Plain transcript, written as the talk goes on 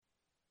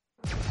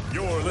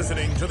You're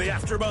listening to the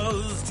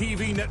AfterBuzz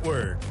TV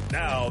Network,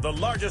 now the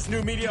largest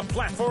new media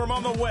platform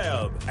on the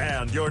web,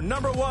 and your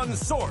number one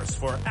source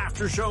for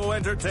after-show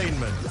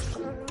entertainment.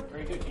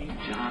 Very good, Keith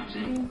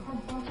Johnson.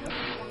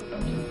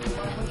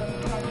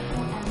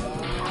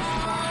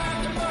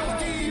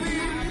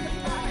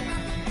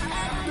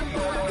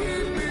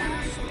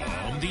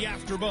 The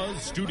AfterBuzz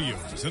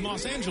Studios in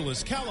Los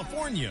Angeles,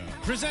 California.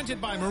 Presented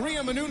by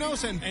Maria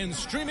Menounos and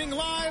streaming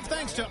live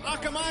thanks to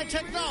Akamai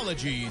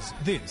Technologies.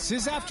 This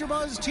is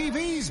AfterBuzz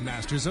TV's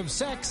Masters of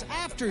Sex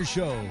After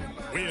Show.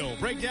 We'll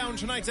break down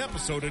tonight's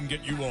episode and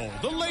get you all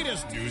the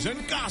latest news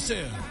and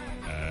gossip.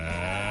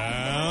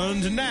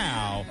 And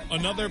now,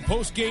 another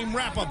post-game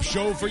wrap-up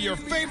show for your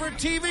favorite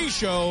TV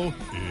show.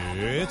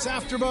 It's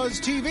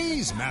AfterBuzz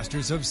TV's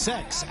Masters of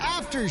Sex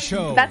After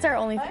Show. That's our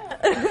only...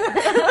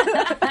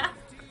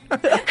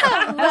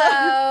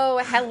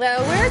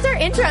 Hello. Where's our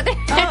intro?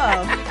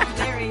 Oh,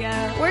 there we go.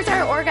 Where's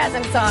our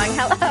orgasm song?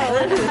 Hello.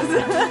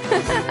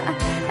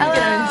 I'm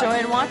gonna enjoy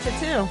and watch it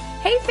too.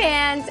 Hey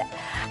fans,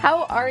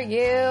 how are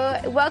you?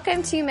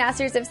 Welcome to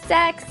Masters of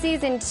Sex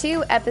Season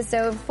 2,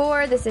 Episode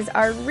 4. This is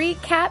our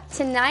recap.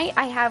 Tonight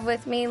I have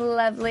with me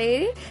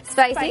lovely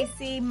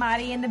Spicy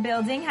Madi in the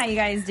building. How you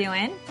guys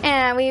doing?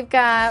 And we've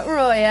got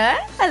Roya.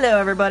 Hello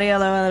everybody.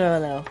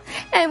 Hello.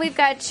 And we've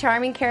got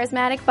charming,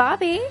 charismatic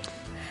Bobby.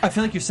 I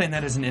feel like you're saying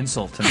that as an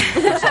insult to me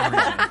for some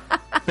reason.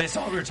 Based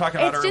on what we were talking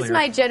about It's earlier. just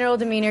my general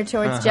demeanor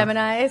towards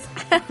Geminis.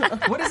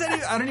 What is that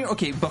even? I don't even...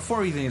 Okay,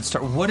 before we even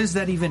start, what is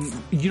that even...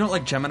 You don't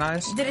like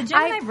Geminis? Did a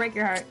Gemini break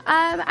your heart?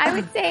 I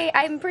would say,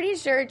 I'm pretty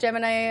sure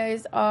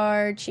Geminis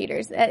are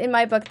cheaters. In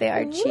my book, they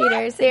are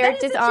cheaters. They are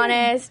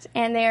dishonest,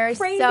 and they are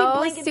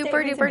so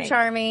super duper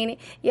charming,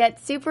 yet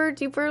super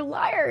duper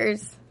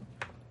liars.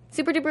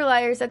 Super duper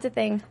liars, that's a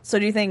thing. So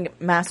do you think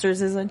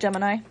Masters is a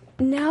Gemini?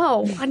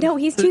 No,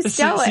 he's too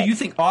stoic. So you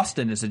think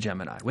Austin is a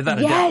Gemini, without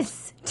a doubt?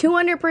 Yes,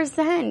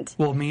 200%.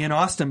 Well, me and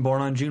Austin,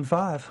 born on June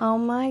 5. Oh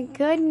my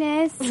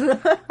goodness.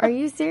 Are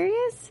you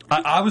serious?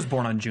 I was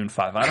born on June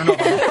 5. I don't know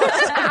about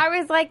I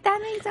was like,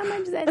 that makes so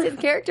much sense. His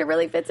character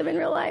really fits him in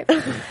real life.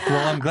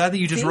 Well, I'm glad that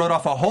you just wrote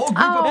off a whole group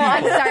of people.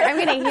 I'm sorry. I'm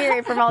going to hear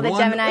it from all the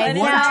Geminis.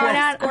 No,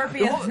 not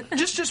Scorpio. Well,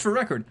 just for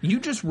record, you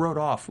just wrote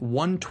off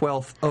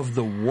 1/12 of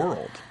the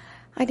world.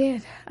 I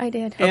did.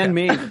 And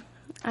me.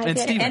 I And did.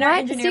 Steven. And our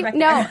engineer back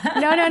there.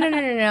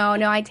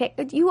 No. I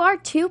take. You are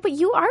too, but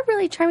you are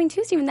really charming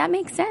too, Steven. That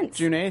makes sense.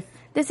 June 8th.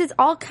 This is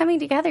all coming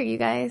together, you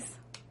guys.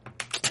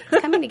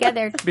 It's coming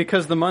together.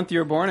 Because the month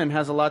you're born in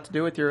has a lot to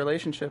do with your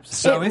relationships.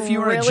 So It if you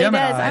were really a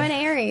Gemini, does. I'm an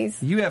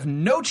Aries. you have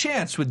no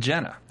chance with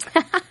Jenna.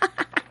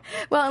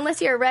 Well,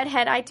 unless you're a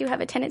redhead, I do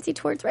have a tendency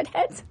towards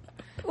redheads.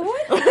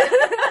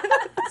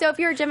 So if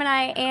you're a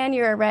Gemini and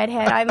you're a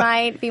redhead, I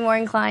might be more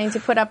inclined to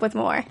put up with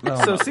more.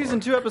 So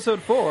season 2,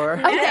 episode 4.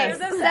 Okay,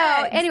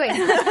 so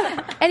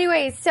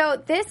anyways,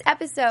 so this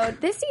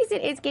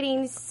season is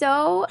getting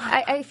so,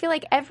 I feel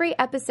like every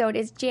episode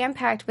is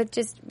jam-packed with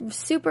just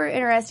super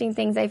interesting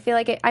things. I feel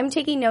like I'm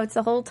taking notes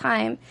the whole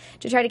time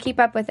to try to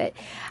keep up with it.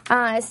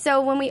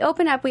 So when we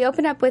open up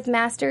with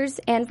Masters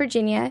and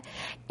Virginia,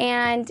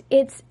 and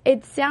it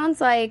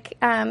sounds like,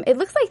 it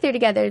looks like they're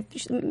together.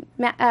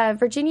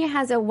 Virginia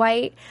has a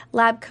white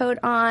lab coat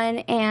on,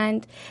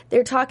 and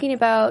they're talking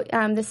about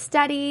the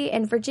study,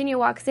 and Virginia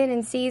walks in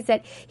and sees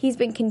that he's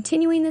been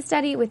continuing the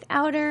study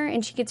without her,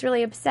 and she gets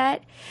really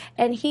upset,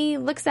 and he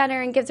looks at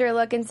her and gives her a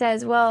look and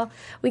says, well,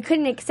 we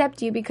couldn't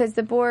accept you because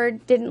the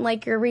board didn't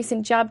like your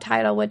recent job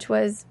title, which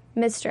was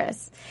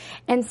mistress.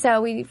 And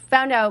so we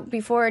found out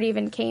before it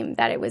even came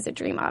that it was a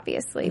dream,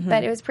 obviously,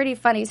 but it was pretty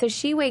funny. So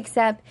she wakes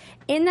up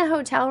in the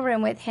hotel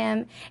room with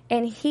him,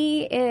 and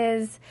he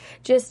is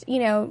just,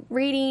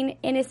 reading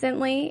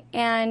innocently,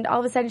 and all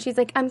of a sudden she's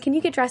like, can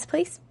you get dressed,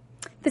 please?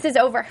 This is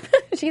over.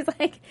 She's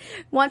like,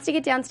 wants to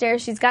get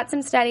downstairs. She's got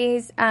some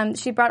studies.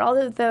 She brought all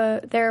of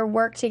their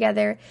work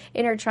together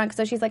in her trunk.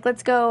 So she's like,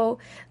 let's go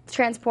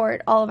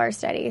transport all of our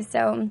studies.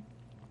 So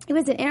it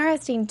was an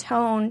interesting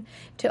tone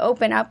to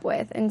open up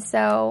with. And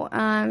so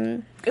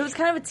It was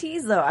kind of a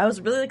tease, though. I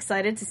was really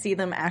excited to see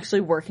them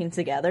actually working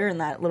together in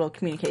that little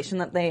communication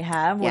that they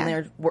have when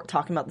they're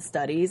talking about the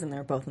studies, and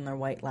they're both in their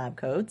white lab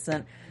coats.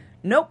 And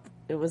nope,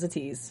 it was a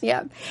tease.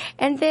 Yeah.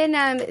 And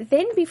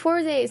then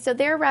before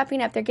they're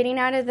wrapping up, they're getting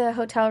out of the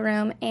hotel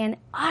room, and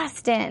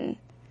Austin,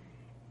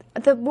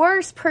 the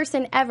worst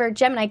person ever,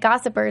 Gemini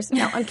gossipers.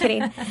 No, I'm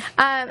kidding.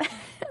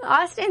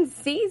 Austin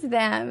sees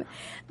them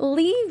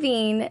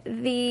leaving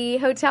the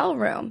hotel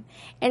room.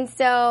 And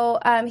so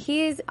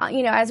he's,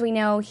 as we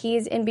know,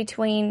 he's in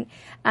between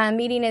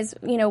meeting his,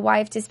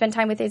 wife to spend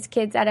time with his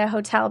kids at a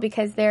hotel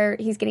because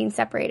he's getting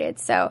separated.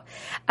 So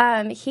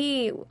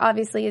he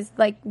obviously is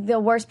like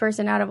the worst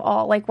person out of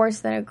all, like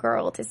worse than a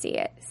girl to see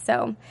it.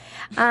 So,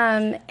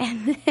 and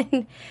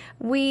then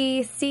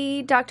we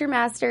see Dr.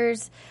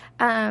 Masters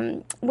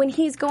when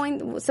he's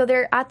going, so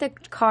they're at the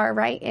car,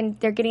 right? And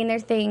they're getting their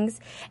things.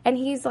 And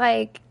he's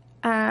like,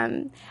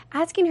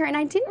 asking her, and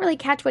I didn't really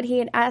catch what he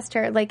had asked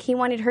her. Like, he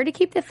wanted her to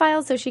keep the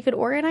files so she could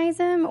organize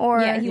them,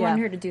 or he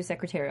wanted her to do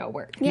secretarial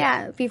work.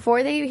 Yeah, before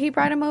he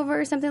brought him over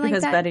or something like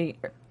that.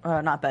 Because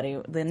not Betty,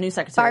 the new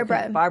secretary,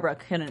 Barbara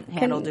couldn't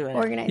handle doing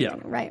organizing. Yeah.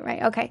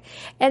 Right. Okay.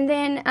 And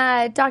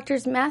then Dr.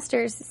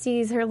 Masters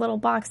sees her little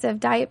box of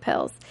diet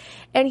pills.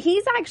 And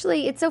he's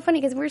actually, it's so funny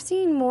because we're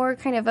seeing more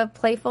kind of a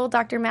playful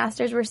Dr.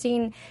 Masters. We're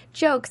seeing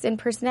jokes and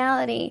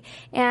personality.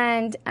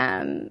 And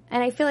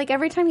I feel like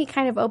every time he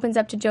kind of opens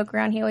up to joke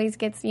around, he always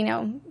gets,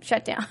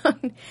 shut down.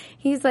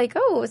 He's like,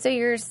 oh, so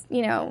you're,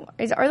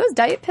 are those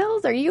diet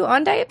pills? Are you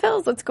on diet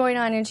pills? What's going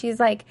on? And she's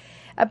like,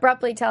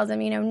 abruptly tells him,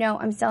 no,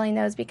 I'm selling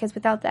those because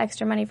without the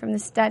extra money from the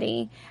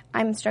study,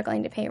 I'm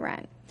struggling to pay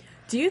rent.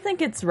 Do you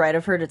think it's right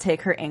of her to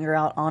take her anger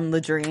out on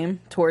the dream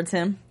towards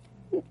him?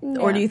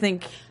 No. Or do you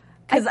think...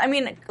 Because,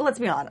 let's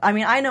be honest.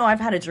 I know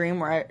I've had a dream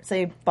where I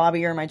say,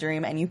 Bobby, you're in my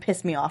dream, and you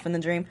piss me off in the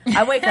dream.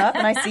 I wake up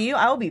and I see you,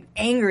 I will be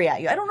angry at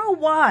you. I don't know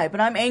why,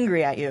 but I'm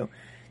angry at you.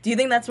 Do you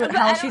think that's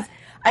how she's...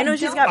 I know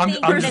she's got I'm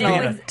just being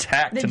personal...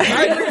 attacked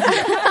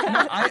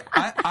tonight.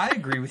 I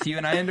agree with you,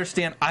 and I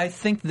understand. I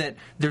think that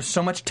there's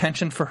so much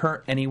tension for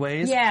her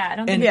anyways. Yeah, I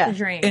don't think it's a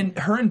dream. And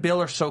her and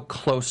Bill are so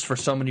close for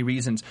so many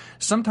reasons.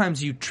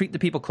 Sometimes you treat the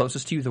people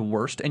closest to you the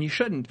worst, and you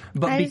shouldn't.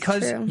 But that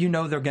because is true. you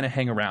know they're going to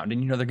hang around,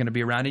 and you know they're going to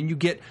be around, and you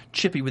get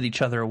chippy with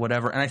each other or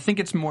whatever. And I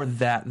think it's more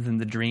that than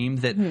the dream,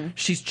 that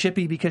she's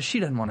chippy because she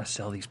doesn't want to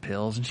sell these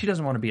pills, and she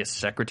doesn't want to be a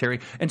secretary.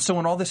 And so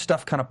when all this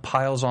stuff kind of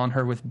piles on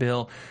her with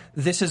Bill,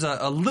 this is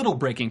a little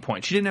breaking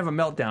point. She didn't have a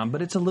meltdown,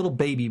 but it's a little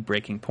baby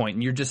breaking point,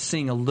 and you're just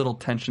seeing a little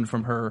tension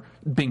from her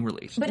being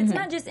released. But it's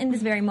not just in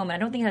this very moment. I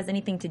don't think it has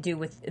anything to do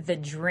with the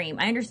dream.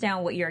 I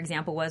understand what your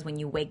example was. When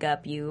you wake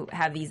up, you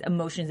have these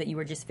emotions that you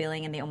were just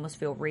feeling, and they almost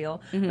feel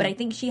real. But I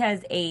think she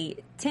has a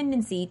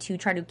tendency to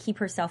try to keep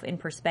herself in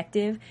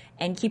perspective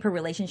and keep her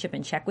relationship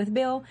in check with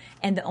Bill.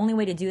 And the only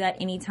way to do that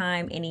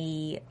anytime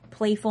any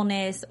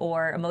playfulness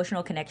or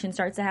emotional connection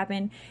starts to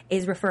happen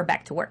is refer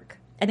back to work.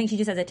 I think she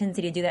just has a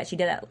tendency to do that. She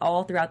did that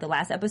all throughout the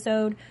last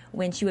episode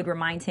when she would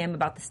remind him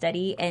about the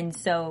study. And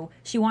so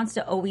she wants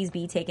to always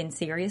be taken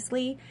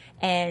seriously.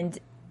 And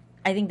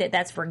I think that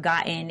that's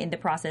forgotten in the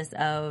process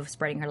of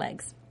spreading her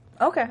legs.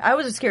 Okay. I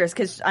was just curious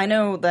because I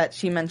know that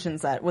she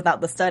mentions that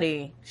without the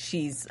study,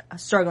 she's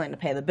struggling to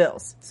pay the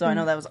bills. So I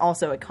know that was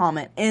also a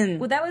comment in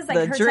Well, that was like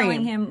the her dream.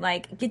 telling him,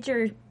 like, get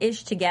your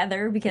ish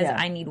together because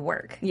I need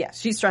work. Yeah,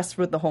 she's stressed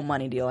with the whole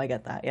money deal. I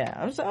get that. Yeah,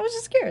 I was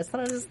just curious.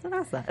 Thought I just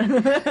asked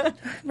that.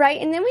 Right,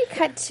 and then we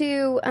cut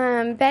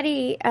to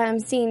Betty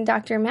seeing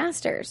Dr.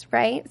 Masters,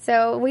 right?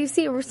 So we're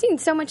seeing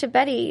so much of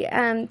Betty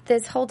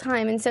this whole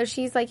time, and so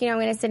she's like, I'm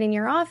going to sit in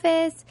your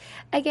office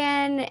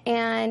again,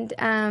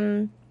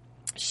 and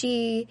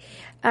she,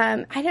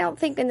 I don't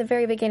think in the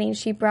very beginning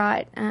she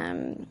brought,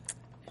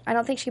 I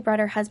don't think she brought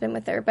her husband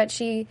with her, but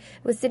she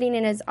was sitting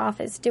in his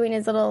office doing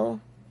his little,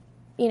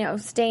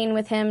 staying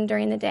with him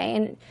during the day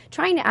and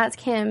trying to ask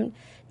him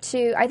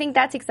to, I think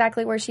that's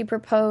exactly where she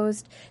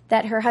proposed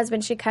that her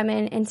husband should come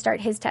in and start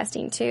his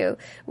testing too,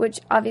 which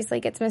obviously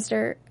gets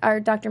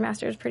Dr.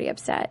 Masters pretty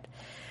upset.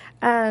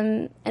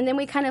 And then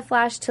we kind of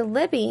flash to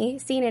Libby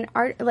seeing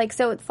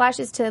so it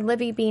flashes to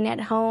Libby being at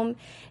home,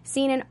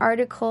 seeing an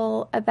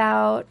article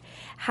about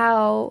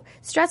how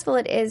stressful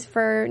it is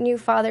for new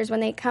fathers when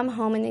they come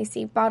home and they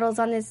see bottles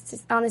on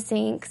the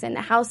sinks and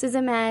the house is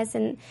a mess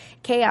and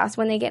chaos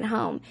when they get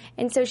home.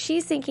 And so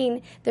she's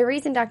thinking the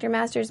reason Dr.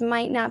 Masters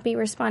might not be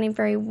responding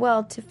very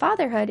well to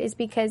fatherhood is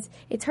because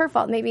it's her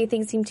fault. Maybe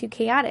things seem too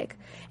chaotic.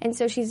 And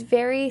so she's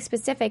very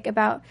specific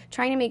about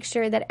trying to make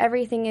sure that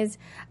everything is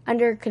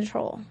under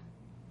control.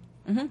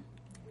 Mm-hmm.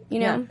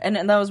 Yeah. And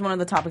that was one of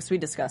the topics we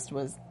discussed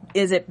was,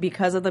 is it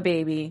because of the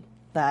baby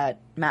that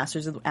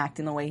Masters is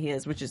acting the way he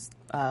is, which is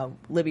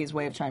Libby's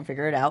way of trying to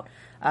figure it out.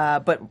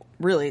 But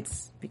really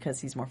it's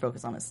because he's more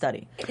focused on his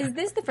study. Is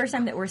this the first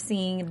time that we're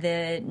seeing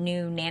the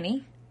new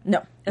nanny?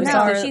 No. We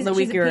saw her the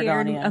week you were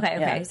appeared. gone. Yeah. Okay,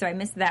 Yeah. so I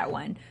missed that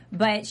one.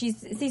 But she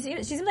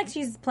seems like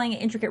she's playing an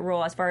intricate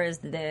role as far as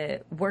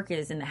the work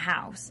is in the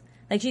house.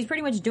 Like she's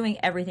pretty much doing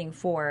everything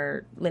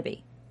for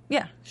Libby.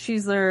 Yeah,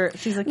 she's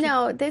like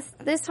No,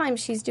 this time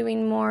she's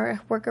doing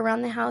more work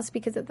around the house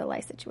because of the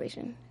lice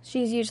situation.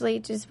 She's usually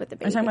just with the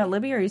baby. Are you talking about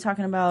Libby or are you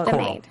talking about the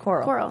maid?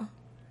 Coral.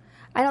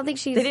 I don't think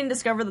she's... They didn't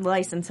discover the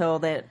lice until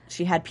that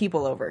she had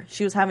people over.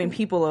 She was having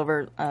people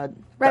over.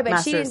 Right,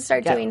 but she didn't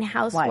start doing wives.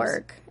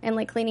 housework and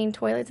like cleaning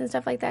toilets and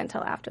stuff like that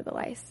until after the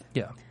lice.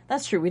 Yeah.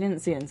 That's true. We didn't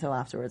see it until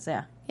afterwards,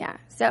 yeah. Yeah,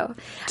 so...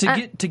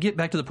 To get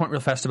back to the point real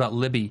fast about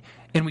Libby,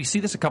 and we see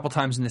this a couple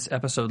times in this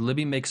episode,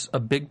 Libby makes a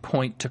big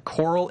point to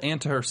Coral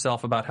and to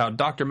herself about how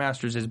Dr.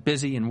 Masters is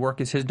busy and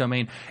work is his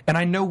domain. And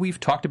I know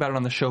we've talked about it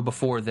on the show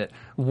before that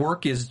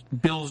work is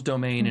Bill's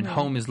domain and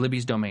home is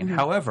Libby's domain.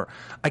 However,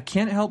 I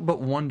can't help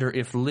but wonder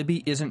if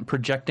Libby isn't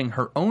projecting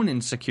her own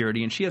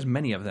insecurity, and she has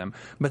many of them,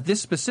 but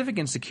this specific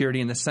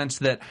insecurity in the sense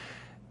that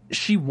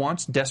she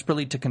wants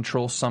desperately to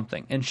control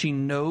something, and she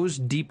knows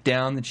deep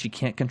down that she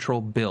can't control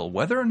Bill.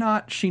 Whether or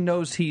not she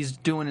knows he's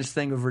doing his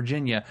thing with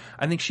Virginia,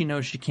 I think she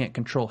knows she can't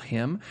control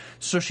him.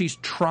 So she's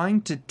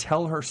trying to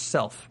tell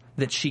herself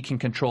that she can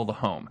control the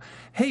home.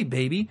 Hey,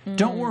 baby,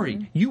 don't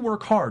worry. You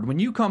work hard. When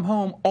you come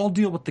home, I'll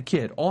deal with the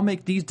kid. I'll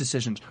make these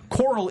decisions.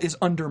 Coral is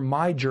under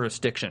my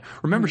jurisdiction.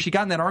 Remember, she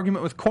got in that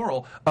argument with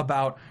Coral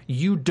about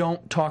you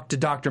don't talk to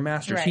Dr.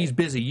 Masters. Right. He's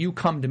busy. You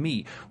come to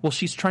me. Well,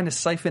 she's trying to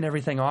siphon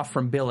everything off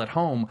from Bill at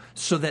home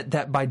so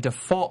that by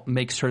default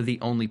makes her the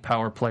only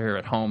power player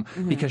at home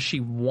because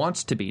she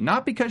wants to be,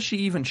 not because she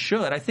even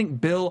should. I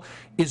think Bill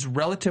is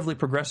relatively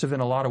progressive in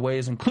a lot of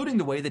ways, including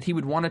the way that he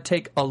would want to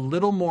take a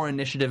little more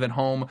initiative at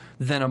home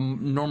than a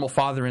normal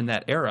father in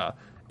that era.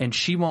 And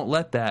she won't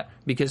let that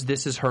because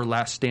this is her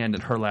last stand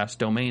and her last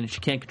domain, and she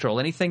can't control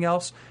anything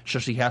else, so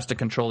she has to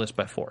control this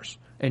by force.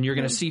 And you're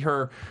going to see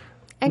her,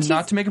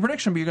 not to make a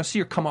prediction, but you're going to see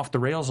her come off the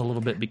rails a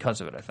little bit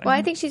because of it, I think. Well,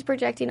 I think she's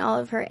projecting all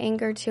of her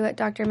anger to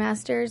Dr.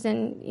 Masters,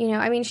 and,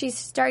 she's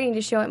starting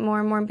to show it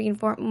more and more and being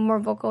more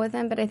vocal with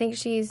him, but I think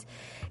she's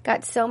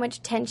got so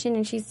much tension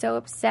and she's so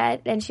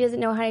upset, and she doesn't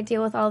know how to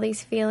deal with all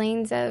these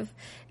feelings of,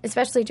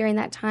 especially during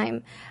that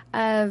time,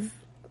 of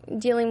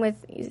dealing with,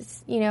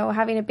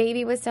 having a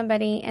baby with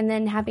somebody and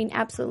then having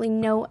absolutely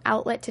no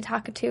outlet to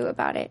talk to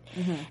about it.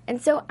 And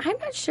so I'm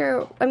not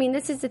sure. I mean,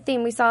 this is the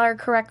thing. We saw her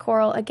correct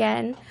Coral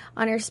again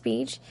on her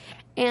speech,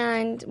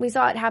 and we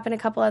saw it happen a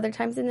couple other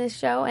times in this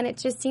show, and it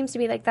just seems to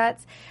be like I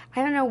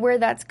don't know where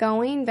that's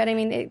going, but I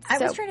mean, I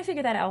was trying to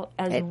figure that out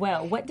as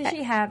well. What does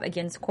she have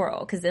against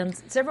Coral? Because on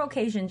several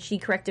occasions she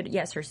corrected,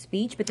 yes, her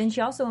speech, but then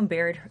she also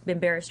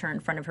embarrassed her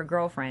in front of her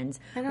girlfriends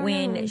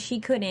when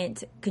she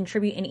couldn't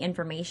contribute any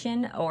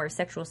information or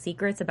sexual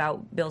secrets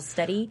about Bill's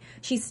study.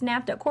 She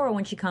snapped at Coral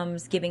when she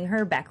comes giving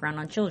her background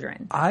on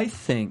children. I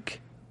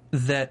think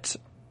that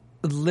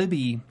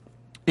Libby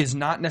is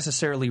not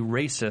necessarily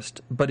racist,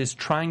 but is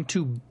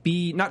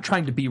not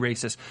trying to be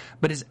racist,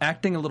 but is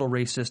acting a little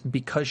racist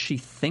because she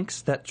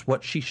thinks that's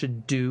what she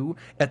should do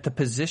at the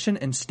position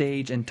and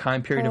stage and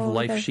time period of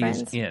life she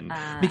is in.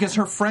 Because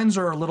her friends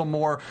are a little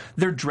more,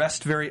 they're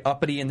dressed very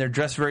uppity and they're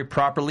dressed very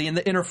properly, and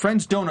her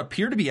friends don't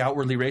appear to be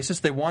outwardly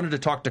racist. They wanted to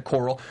talk to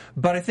Coral,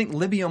 but I think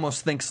Libby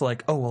almost thinks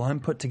like, oh, well,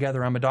 I'm put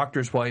together, I'm a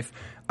doctor's wife,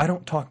 I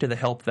don't talk to the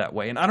help that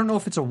way. And I don't know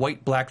if it's a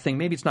white-black thing.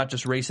 Maybe it's not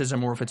just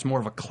racism or if it's more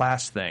of a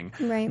class thing.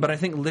 Right. But I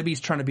think Libby's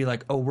trying to be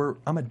like, oh,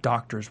 I'm a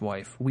doctor's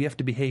wife. We have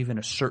to behave in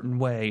a certain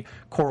way.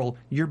 Coral,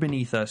 you're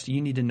beneath us. You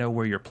need to know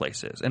where your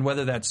place is. And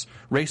whether that's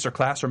race or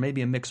class or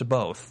maybe a mix of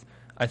both,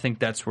 I think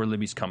that's where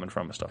Libby's coming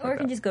from and stuff like that. Or it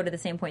can just go to the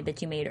same point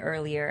that you made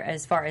earlier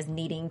as far as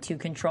needing to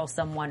control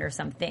someone or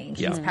something.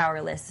 She's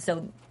powerless.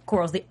 So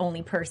Coral's the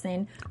only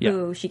person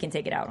who she can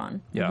take it out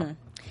on. Yeah.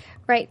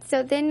 Right.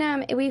 So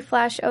then we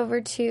flash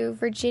over to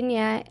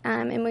Virginia,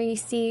 and we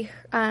see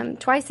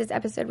twice this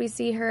episode. We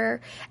see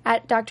her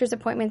at doctor's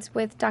appointments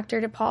with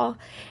Dr. DePaul.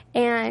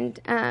 And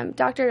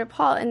Dr.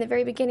 DePaul, in the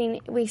very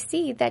beginning, we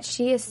see that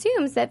she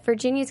assumes that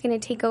Virginia's going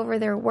to take over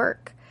their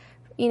work,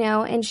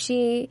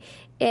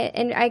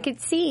 and I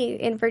could see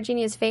in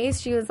Virginia's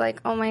face, she was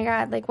like, oh my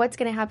God, like what's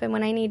going to happen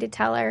when I need to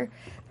tell her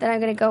that I'm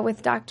going to go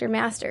with Dr.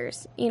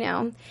 Masters,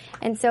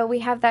 And so we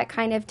have that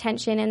kind of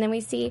tension. And then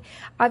we see,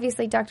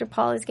 obviously, Dr.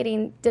 DePaul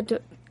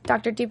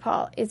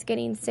is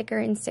getting sicker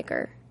and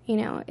sicker,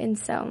 and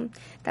so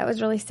that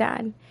was really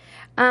sad.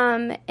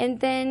 And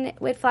then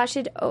it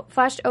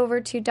flashed over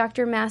to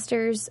Dr.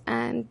 Masters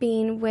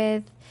being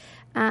with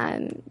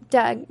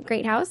Doug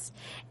Greathouse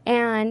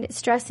and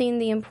stressing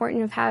the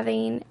importance of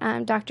having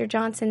Dr.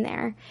 Johnson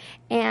there.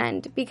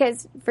 And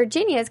because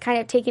Virginia is kind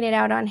of taking it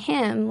out on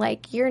him,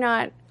 like,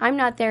 I'm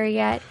not there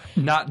yet.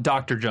 Not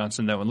Dr.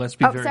 Johnson, though, and let's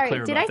be very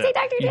clear about that. Did I say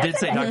Dr. Johnson? You did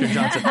say Dr.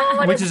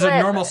 Johnson, which is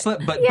a normal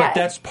slip, but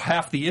that's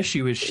half the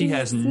issue is she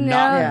has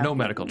no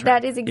medical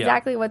training. That is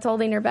exactly what's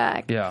holding her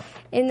back. Yeah.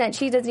 In that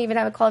she doesn't even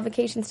have the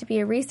qualifications to be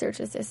a research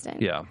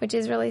assistant, which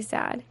is really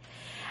sad.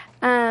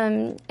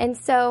 And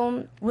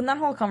so when that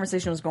whole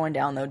conversation was going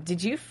down, though,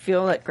 did you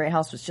feel that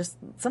Greathouse was just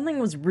something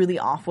was really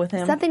off with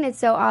him? Something is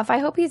so off. I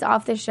hope he's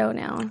off the show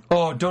now.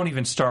 Oh, don't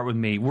even start with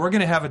me. We're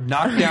going to have a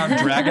knockdown,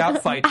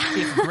 drag-out fight.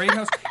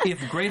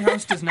 If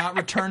Greathouse does not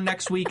return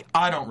next week,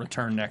 I don't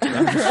return next week.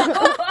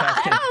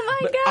 Oh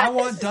my God! I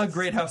want Doug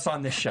Greathouse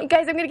on this show.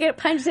 Guys, I'm going to get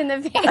punched in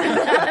the face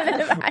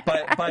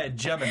by a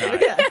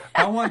Gemini.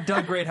 I want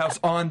Doug Greathouse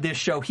on this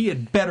show. He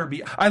had better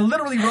be. I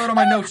literally wrote on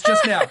my notes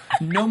just now.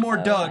 No more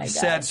Doug.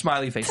 Sad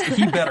smiley face.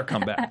 He better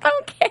come back.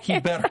 Okay. He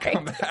better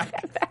come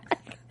back.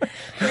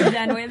 We're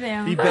done with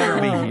him. He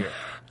better be here.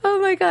 Oh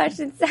my gosh.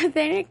 And so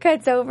then it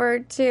cuts over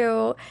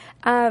to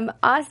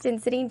Austin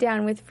sitting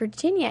down with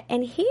Virginia,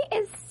 and he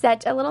is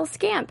such a little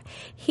scamp.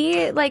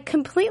 He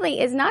completely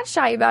is not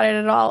shy about it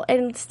at all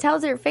and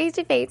tells her face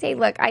to face, hey,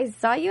 look, I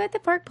saw you at the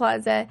Park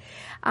Plaza.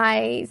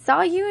 I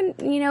saw you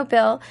and,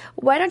 Bill.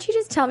 Why don't you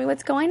just tell me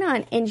what's going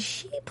on? And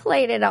she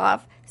played it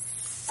off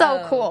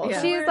so cool.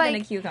 Yeah. She was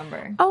like, a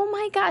cucumber. Oh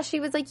my gosh. She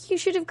was like, you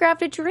should have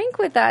grabbed a drink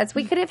with us.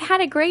 We could have had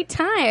a great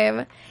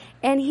time.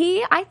 And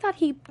I thought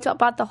he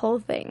bought the whole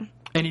thing.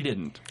 And he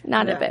didn't.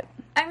 Not a bit.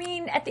 I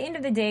mean, at the end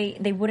of the day,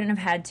 they wouldn't have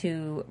had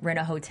to rent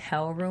a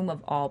hotel room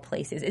of all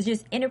places. It's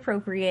just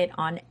inappropriate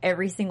on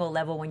every single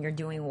level when you're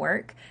doing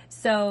work.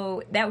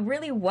 So that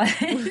really was,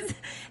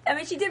 I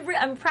mean, she did,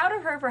 I'm proud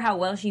of her for how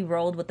well she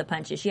rolled with the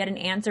punches. She had an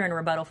answer and a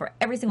rebuttal for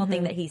every single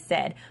thing that he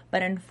said.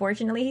 But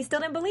unfortunately, he still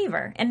didn't believe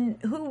her. And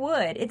who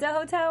would? It's a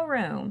hotel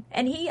room.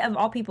 And he, of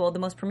all people, the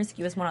most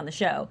promiscuous one on the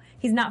show,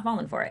 he's not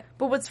falling for it.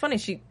 But what's funny,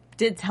 she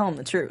did tell him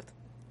the truth,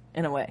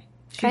 in a way.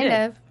 She Kind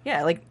did. of.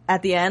 Yeah, like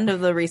at the end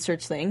of the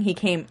research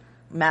thing,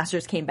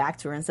 Masters came back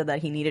to her and said that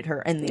he needed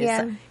her in the.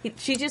 Yeah.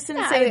 She just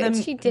didn't say them.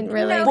 She didn't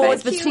really. No, Well, but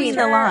it's she between was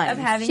the sure lines. of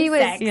having She was-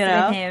 sex you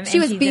know? with him. She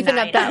was beefing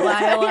up that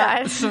lie a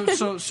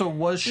lot. So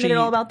was she? Made it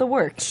all about the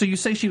work. So you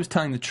say she was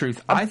telling the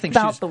truth. I think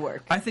About she's, the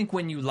work. I think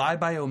when you lie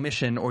by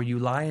omission or you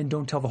lie and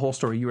don't tell the whole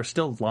story, you are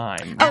still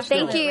lying. Oh,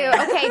 thank you.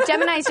 Okay,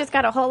 Gemini's just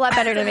got a whole lot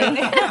better to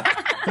me.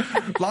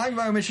 Lying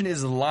by omission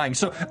is lying.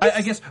 So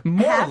I guess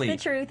morally, Half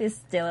the truth is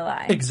still a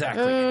lie.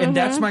 exactly. Mm-hmm. And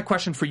that's my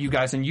question for you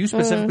guys, and you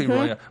specifically,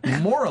 Roya.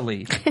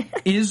 Morally,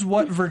 is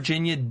what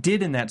Virginia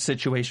did in that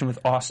situation with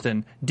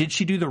Austin, did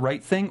she do the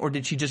right thing, or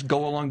did she just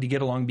go along to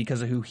get along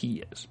because of who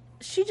he is?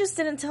 She just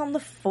didn't tell him the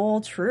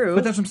full truth.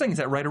 But that's what I'm saying. Is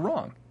that right or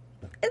wrong?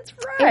 It's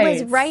right.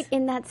 It was right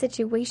in that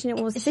situation.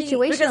 It was because of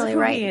situationally who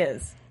right. he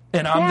is.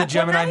 And I'm the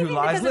Gemini Well, not who even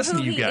lies. because of Listen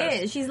to who you he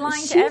guys. is. She's lying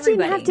She to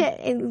everybody. didn't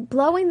have to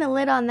blowing the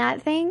lid on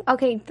that thing.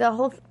 Okay,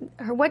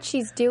 what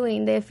she's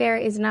doing, the affair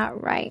is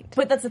not right.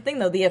 But that's the thing,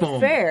 though. The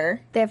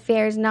affair. The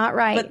affair is not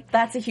right. But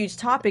that's a huge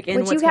topic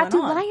in Which what's you have to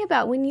going on. lie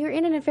about. When you're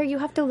in an affair, you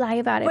have to lie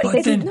about it. But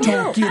because then you-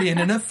 don't get in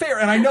an affair.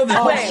 And I know the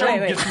whole wait, show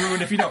wait. gets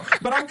ruined if you don't.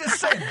 But I'm just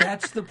saying,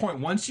 that's the point.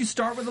 Once you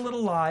start with a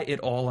little lie, it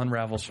all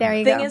unravels from There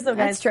you there. go. Thing is, though,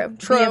 guys, That's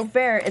true. the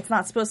affair, it's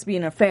not supposed to be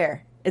an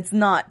affair. It's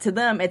not. To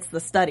them, it's the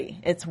study.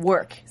 It's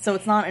work. So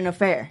it's not an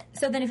affair.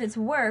 So then if it's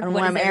work, don't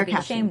what want is him there to be air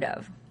ashamed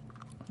of?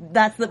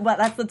 That's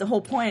the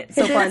whole point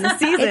so far in the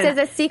season. It says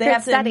a secret they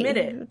have to study. admit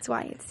it. That's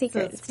why it's So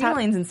secret. it's It's tough.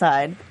 feelings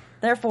inside.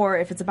 Therefore,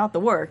 if it's about the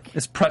work,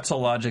 This pretzel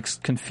logic's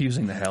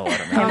confusing the hell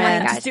out of me. Oh my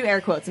man, gosh. just do air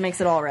quotes. It makes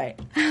it all right.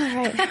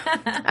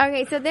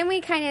 Okay, so then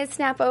we kind of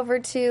snap over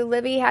to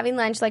Libby having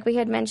lunch, like we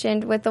had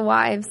mentioned, with the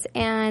wives,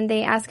 and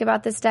they ask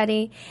about the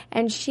study,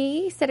 and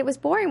she said it was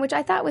boring, which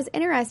I thought was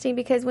interesting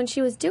because when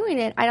she was doing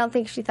it, I don't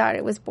think she thought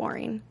it was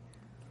boring.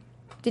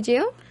 Did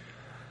you?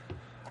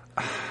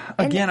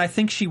 Again, I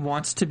think she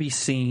wants to be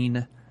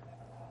seen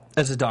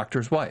as a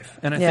doctor's wife,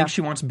 and I Yeah. think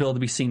she wants Bill to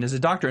be seen as a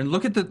doctor. And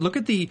look at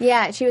the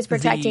Yeah, she was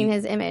protecting the-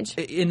 his image.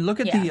 And look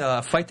at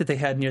the fight that they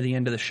had near the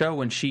end of the show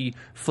when she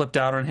flipped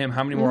out on him.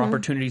 How many more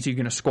opportunities are you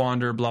going to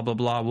squander? Blah, blah,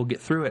 blah. We'll get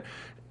through it.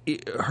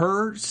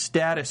 Her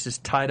status is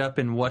tied up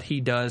in what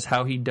he does,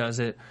 how he does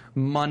it,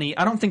 money.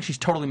 I don't think she's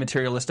totally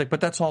materialistic, but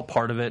that's all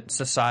part of it,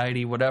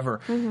 society, whatever.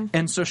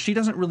 And so she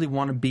doesn't really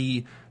want to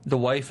be the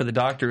wife of the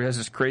doctor who has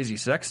this crazy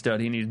sex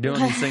study and he's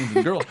doing these things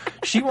with girls.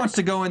 She wants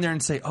to go in there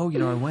and say, oh,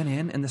 I went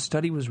in and the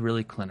study was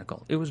really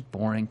clinical. It was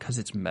boring because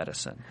it's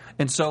medicine.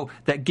 And so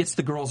that gets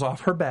the girls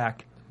off her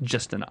back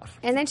just enough.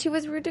 And then she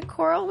was rude to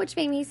Coral, which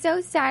made me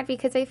so sad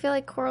because I feel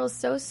like Coral's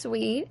so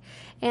sweet.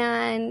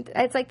 And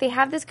it's like they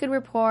have this good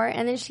rapport,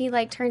 and then she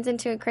like turns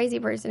into a crazy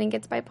person and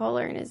gets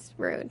bipolar and is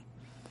rude.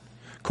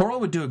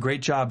 Coral would do a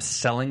great job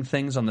selling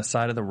things on the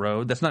side of the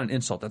road. That's not an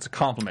insult. That's a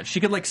compliment.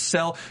 She could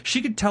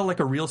she could tell like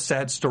a real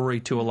sad story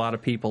to a lot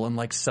of people and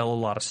like sell a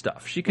lot of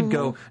stuff. She could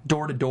go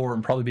door to door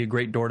and probably be a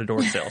great door to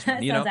door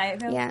salesman. You know?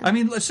 Yeah. I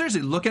mean,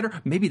 seriously, look at her.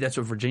 Maybe that's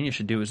what Virginia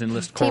should do is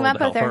enlist Coral Team up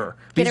to help with her. her. Get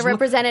a Because look,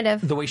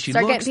 representative. the way she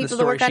Start looks, getting the people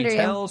to story work she under you.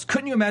 tells.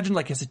 Couldn't you imagine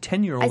like as a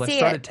 10-year-old I see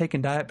started it.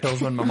 taking diet pills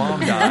when my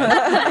mom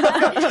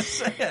died? I'm just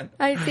saying.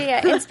 I see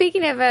it. And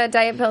speaking of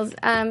diet pills,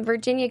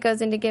 Virginia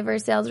goes in to give her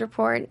sales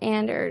report,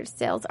 and her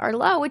sales are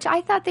low, which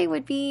I thought they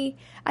would be.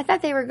 I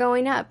thought they were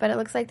going up, but it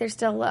looks like they're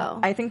still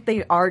low. I think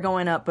they are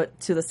going up, but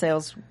to the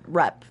sales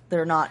rep,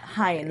 they're not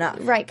high enough.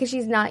 Right, because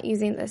she's not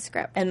using the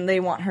script. And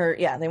they want her,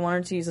 they want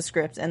her to use a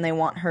script, and they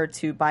want her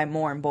to buy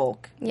more in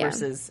bulk Yeah.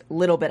 versus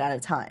little bit at a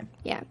time.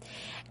 Yeah.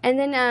 And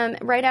then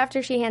right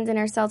after she hands in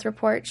her sales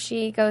report,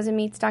 she goes and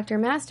meets Dr.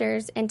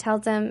 Masters and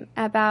tells him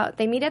about,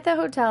 they meet at the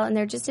hotel and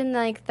they're just in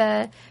like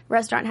the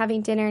restaurant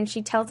having dinner, and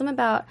she tells him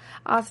about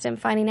Austin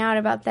finding out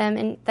about them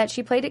and that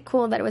she played it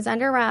cool, that it was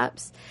under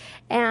wraps,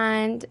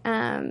 and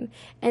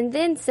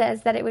then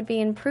says that it would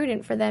be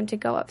imprudent for them to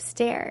go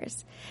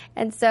upstairs.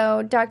 And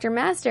so Dr.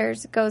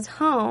 Masters goes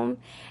home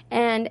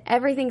and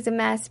everything's a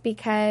mess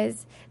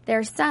because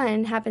their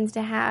son happens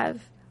to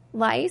have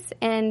lice,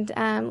 and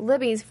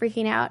Libby's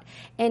freaking out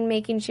and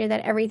making sure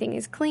that everything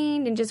is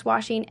cleaned and just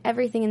washing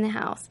everything in the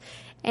house.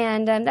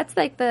 And that's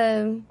like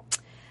the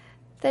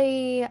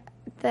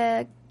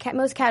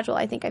most casual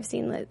I think I've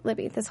seen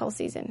Libby this whole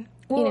season.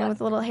 Well, with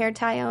a little hair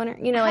tie on her.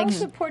 How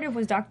supportive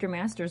was Dr.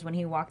 Masters when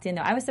he walked in,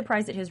 though? I was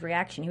surprised at his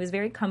reaction. He was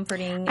very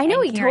comforting. I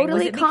know, and he caring.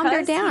 totally Was it calmed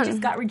her because down. He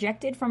just got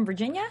rejected from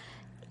Virginia?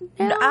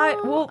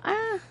 No,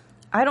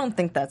 I don't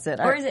think that's it.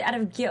 Or is it out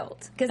of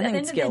guilt? Because at the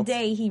end of the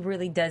day, he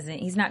really doesn't.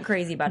 He's not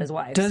crazy about his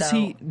wife.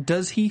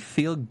 Does he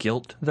feel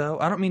guilt, though?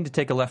 I don't mean to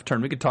take a left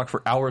turn. We could talk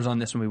for hours on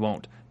this and we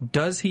won't.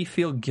 Does he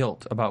feel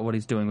guilt about what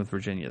he's doing with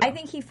Virginia, though? I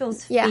think he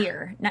feels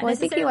fear. Not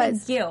necessarily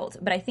guilt,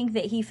 but I think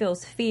that he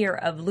feels fear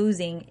of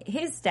losing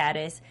his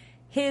status,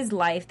 his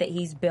life that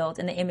he's built,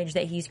 and the image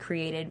that he's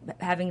created,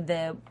 having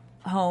the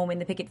home and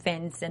the picket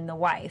fence and the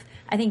wife.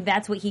 I think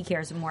that's what he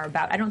cares more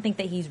about. I don't think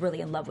that he's really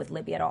in love with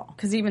Libby at all.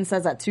 Because he even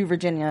says that to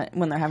Virginia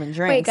when they're having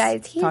drinks. Wait,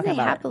 guys, he's a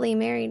happily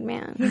married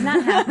man. He's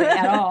not happy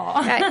at all.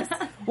 Guys.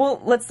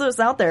 Well, let's throw this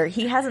out there.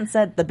 He hasn't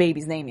said the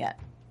baby's name yet.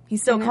 He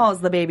still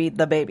calls the baby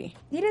the baby.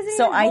 He doesn't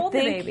even hold the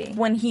baby.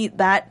 So I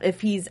think if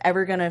he's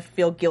ever going to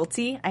feel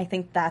guilty, I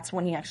think that's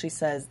when he actually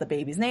says the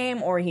baby's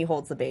name or he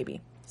holds the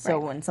baby. So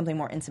when something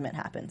more intimate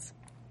happens.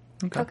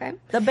 Okay.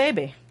 The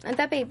baby.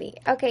 The baby.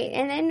 Okay,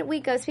 and then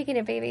we go, speaking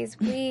of babies,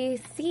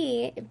 we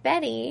see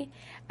Betty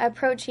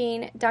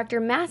approaching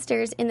Dr.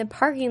 Masters in the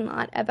parking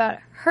lot about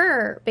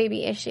her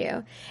baby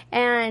issue.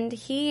 And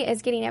he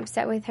is getting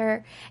upset with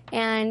her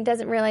and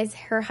doesn't realize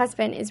her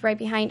husband is right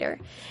behind her.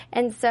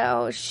 And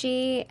so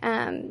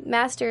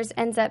Masters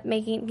ends up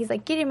he's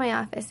like, get in my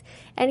office.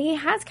 And he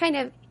has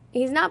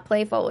he's not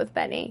playful with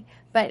Betty,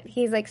 but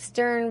he's like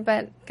stern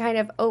but kind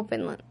of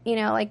open,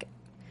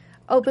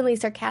 openly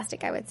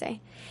sarcastic, I would say.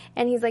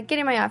 And he's like, get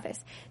in my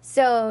office.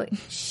 So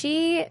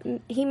he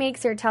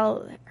makes her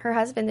tell her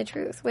husband the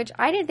truth, which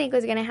I didn't think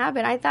was going to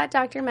happen. I thought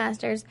Dr.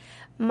 Masters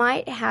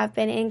might have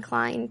been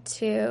inclined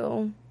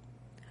to...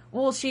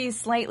 Well, she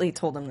slightly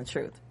told him the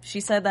truth. She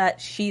said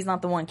that she's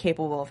not the one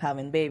capable of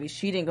having babies.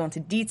 She didn't go into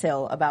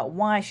detail about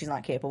why she's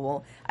not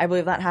capable. I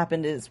believe that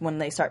happened is when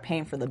they start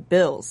paying for the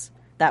bills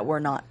that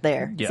were not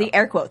there. Yeah. See,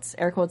 air quotes.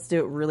 Air quotes do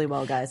it really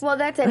well, guys. Well,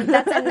 that's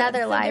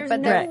another lie.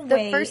 But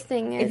the first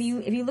thing is...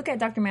 If you look at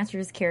Dr.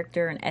 Masters'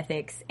 character and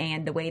ethics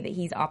and the way that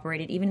he's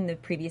operated, even in the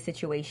previous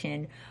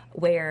situation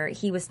where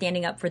he was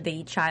standing up for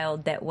the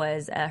child that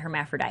was a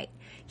hermaphrodite,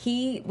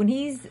 when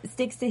he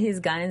sticks to his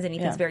guns and he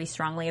thinks very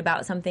strongly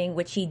about something,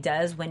 which he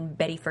does when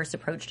Betty first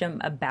approached him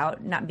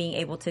about not being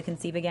able to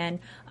conceive again,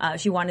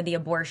 she wanted the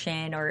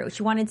abortion, or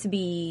she wanted to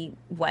be,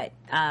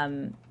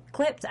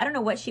 clipped. I don't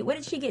know what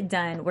did she get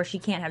done where she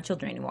can't have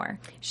children anymore?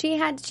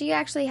 She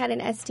actually had an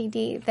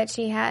STD that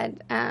she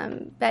had,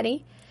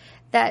 Betty,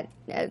 that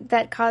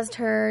caused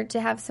her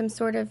to have some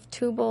sort of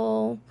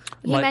tubal.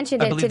 He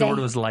mentioned it today. I believe the word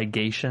was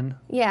ligation.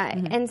 Yeah,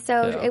 and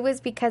so it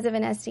was because of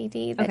an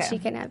STD that she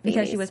can have babies.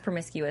 Because she was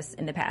promiscuous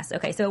in the past.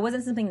 Okay, so it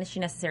wasn't something that she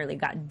necessarily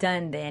got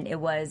done then. It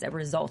was a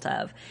result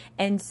of.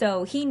 And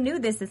so he knew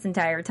this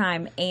entire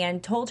time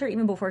and told her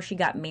even before she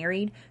got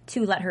married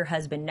to let her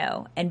husband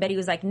know. And Betty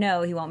was like,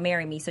 no, he won't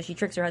marry me. So she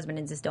tricks her husband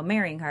into still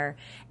marrying her.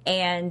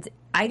 And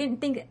I didn't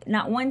think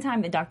not one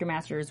time that Dr.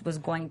 Masters was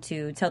going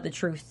to tell the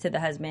truth to the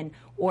husband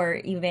or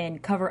even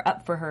cover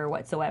up for her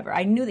whatsoever.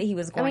 I knew that he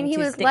was going to he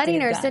was stick letting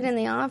to his her guns. sit in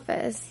the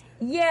office.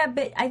 Yeah,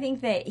 but I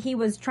think that he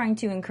was trying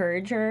to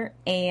encourage her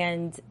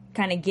and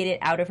kind of get it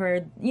out of her,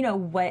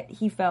 what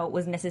he felt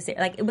was necessary.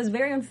 Like, it was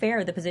very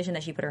unfair, the position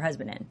that she put her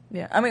husband in.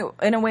 Yeah, I mean,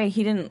 in a way,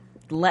 he didn't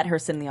let her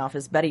sit in the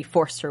office. Betty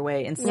forced her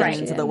way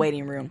into the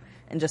waiting room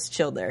and just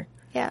chilled there.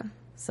 Yeah.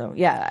 So,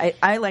 yeah,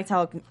 I liked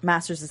how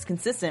Masters is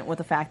consistent with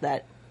the fact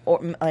that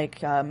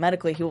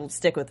medically he will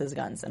stick with his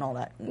guns and all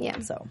that. Yeah.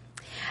 So,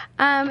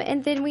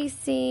 and then we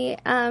see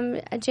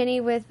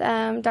Jenny with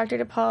Dr.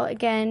 DePaul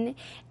again,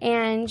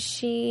 and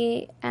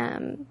she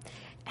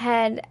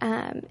had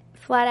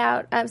flat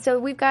out. So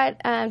we've got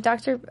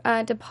Dr.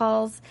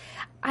 DePaul's.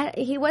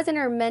 He wasn't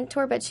her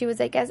mentor, but she was,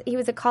 I guess, he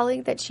was a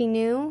colleague that she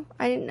knew.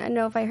 I didn't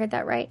know if I heard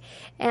that right,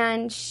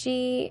 and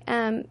she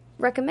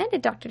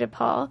recommended Dr.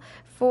 DePaul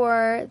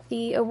for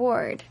the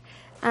award.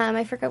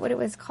 I forgot what it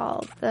was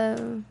called.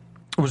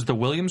 Was it the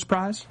Williams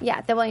Prize?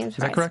 Yeah, the Williams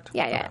Prize. Is that correct?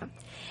 Yeah.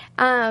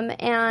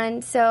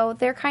 And so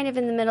they're kind of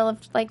in the middle of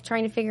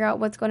trying to figure out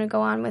what's going to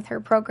go on with her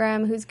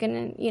program, who's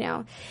going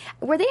to,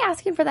 were they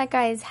asking for that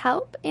guy's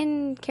help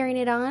in carrying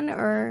it on,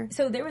 or?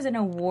 So there was an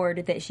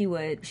award that she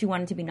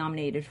wanted to be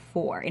nominated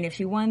for, and if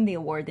she won the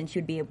award, then she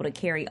would be able to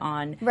carry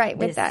on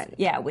with that.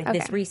 Yeah, with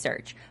this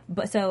research.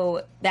 But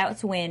so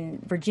that's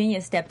when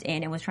Virginia stepped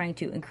in and was trying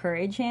to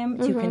encourage him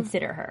to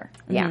consider her.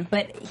 Yeah.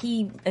 But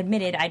he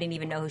admitted, I didn't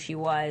even know who she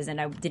was,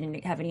 and I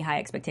didn't have any high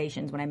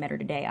expectations when I met her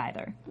today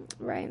either.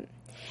 Right.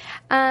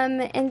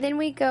 And then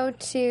we go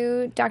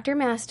to Dr.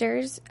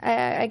 Masters,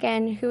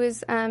 again, who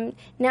is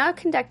now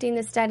conducting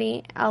the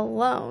study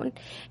alone.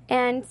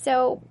 And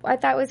so I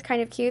thought it was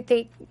kind of cute.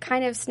 They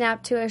kind of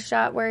snapped to a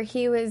shot where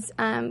he was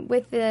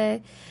with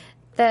the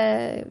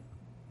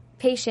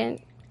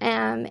patient,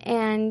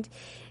 and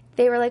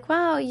they were like,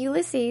 wow,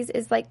 Ulysses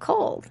is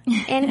cold.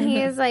 And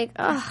he is like,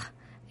 ugh.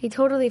 He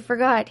totally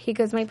forgot. He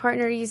goes, my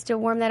partner used to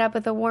warm that up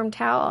with a warm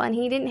towel, and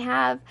he didn't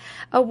have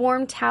a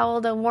warm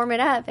towel to warm it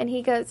up. And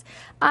he goes,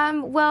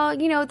 well,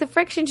 the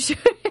friction should,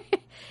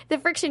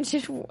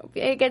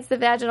 against the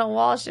vaginal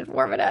wall should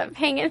warm it up.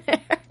 Hang in there.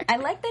 I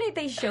like that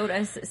they showed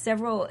us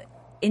several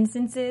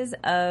instances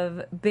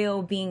of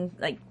Bill being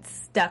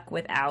stuck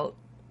without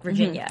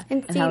Virginia.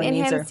 And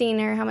seeing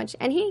her how much,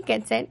 and he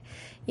gets it.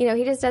 You know,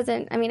 he just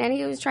doesn't. I mean, and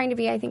he was trying to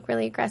be, I think,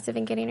 really aggressive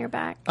in getting her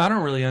back. I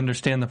don't really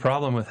understand the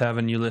problem with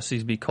having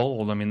Ulysses be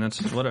cold. I mean,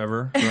 that's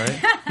whatever, right?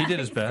 He did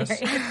his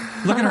best.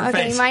 Look at her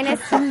face.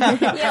 Minus.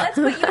 Yeah, let's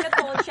put you in a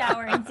cold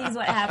shower and see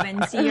what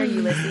happens to your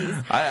Ulysses.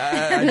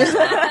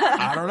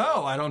 I don't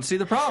know. I don't see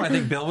the problem. I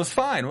think Bill was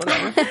fine.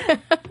 Whatever.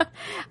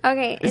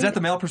 Okay. Is that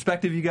the male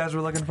perspective you guys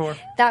were looking for?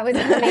 That was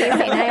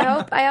amazing.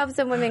 I hope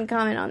some women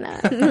comment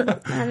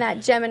on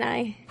that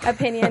Gemini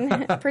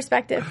opinion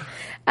perspective.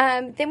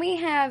 Then we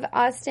have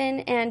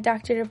Austin and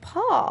Dr.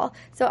 DePaul.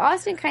 So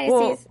Austin kind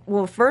of sees.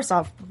 Well, first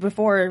off,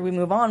 before we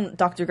move on,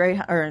 Dr.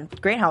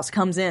 Greathouse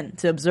comes in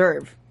to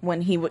observe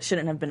when he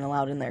shouldn't have been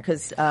allowed in there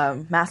because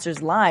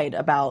Masters lied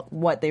about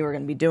what they were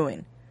going to be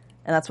doing.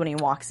 And that's when he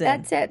walks in.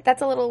 That's it.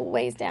 That's a little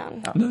ways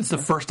down. No, that's the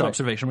first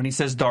observation when he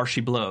says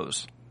Darcy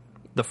blows.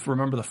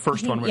 Remember the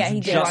first one where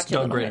it's just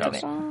Doug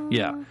Greathouse.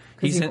 Yeah.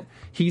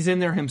 He's in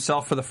there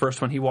himself for the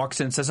first one. He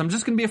walks in and says, I'm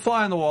just going to be a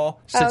fly on the wall,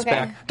 sits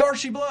back.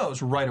 Darcy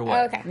blows right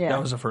away. Okay. Yeah.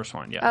 That was the first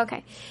one, yeah.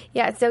 Okay.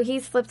 Yeah, so he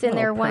slips in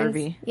there once.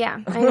 Pervy.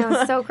 Yeah, I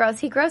know. So gross.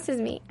 He grosses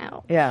me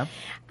out. Yeah.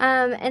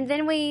 And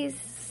then we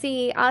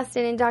see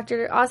Austin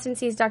and Austin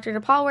sees Dr.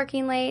 DePaul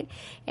working late,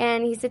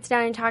 and he sits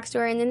down and talks to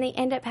her, and then they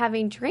end up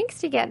having drinks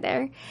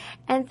together.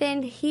 And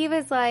then he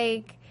was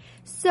like,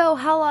 so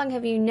how long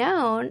have you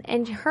known?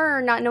 And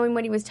her, not knowing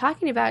what he was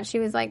talking about, she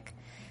was like,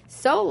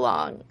 so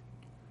long.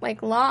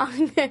 Like,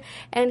 long.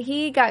 And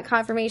he got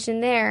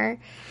confirmation there.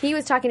 He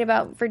was talking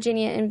about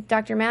Virginia and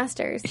Dr.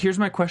 Masters. Here's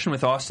my question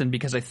with Austin,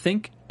 because I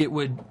think it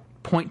would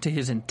point to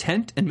his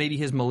intent and maybe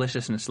his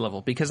maliciousness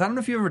level. Because I don't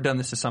know if you've ever done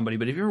this to somebody,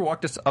 but have you ever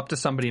walked up to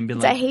somebody and been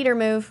it's like... It's a hater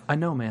move. I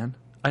know, man.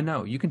 I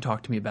know. You can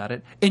talk to me about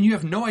it. And you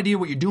have no idea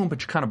what you're doing,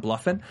 but you're kind of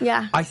bluffing.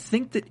 Yeah. I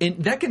think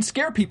that can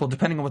scare people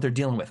depending on what they're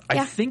dealing with.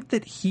 Yeah. I think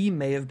that he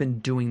may have been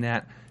doing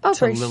that to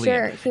for Lillian.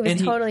 Sure. He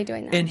was totally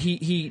doing that. And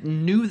he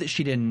knew that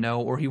she didn't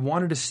know, or he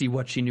wanted to see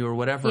what she knew or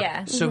whatever.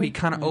 Yeah. So he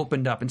kind of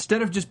opened up.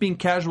 Instead of just being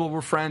casual, we're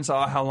friends,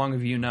 how long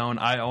have you known?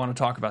 I want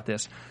to talk about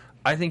this.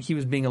 I think he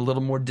was being a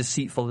little more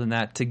deceitful than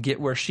that to get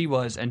where she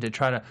was and to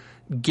try to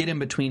get in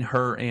between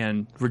her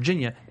and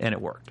Virginia, and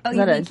it worked. Is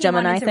that a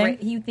Gemini thing?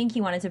 You think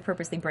he wanted to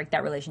purposely break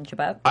that relationship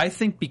up? I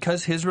think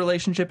because his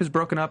relationship is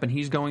broken up and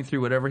he's going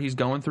through whatever he's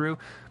going through,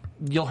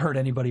 you'll hurt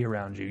anybody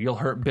around you. You'll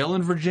hurt Bill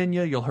and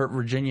Virginia. You'll hurt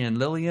Virginia and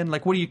Lillian.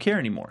 Like, what do you care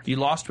anymore? You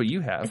lost what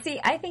you have. See,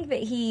 I think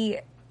that he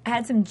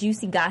had some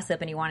juicy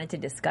gossip and he wanted to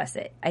discuss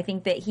it. I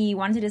think that he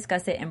wanted to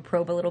discuss it and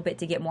probe a little bit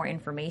to get more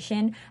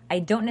information. I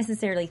don't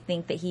necessarily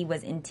think that he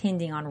was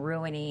intending on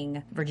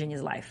ruining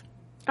Virginia's life.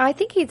 I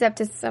think he's up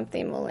to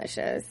something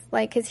malicious,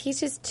 like, because he's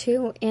just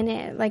too in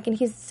it, like, and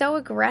he's so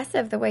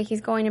aggressive the way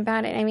he's going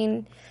about it. I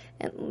mean,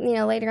 you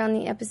know, later on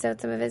in the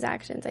episode, some of his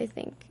actions, I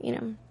think, you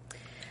know.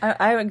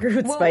 I agree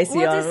with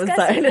Spicy on the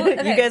side.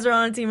 You guys are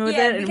on a team with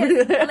it.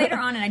 Because later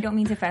on, and I don't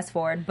mean to fast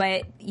forward,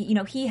 but, you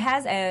know, he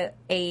has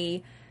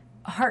a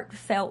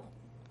heartfelt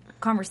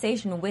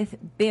conversation with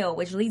Bill,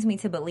 which leads me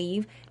to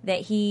believe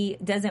that he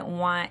doesn't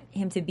want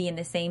him to be in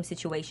the same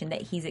situation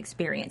that he's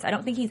experienced. I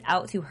don't think he's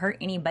out to hurt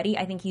anybody.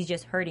 I think he's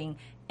just hurting,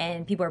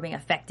 and people are being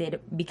affected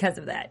because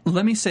of that.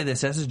 Let me say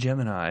this, as a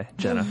Gemini,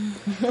 Jenna.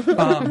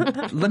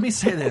 Let me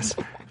say this.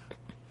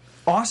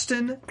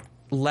 Austin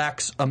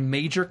lacks a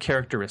major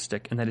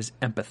characteristic, and that is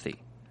empathy.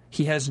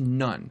 He has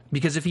none.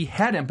 Because if he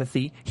had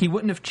empathy, he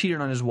wouldn't have cheated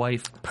on his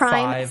wife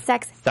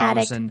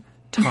 5,000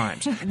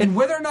 times. And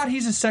whether or not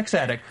he's a sex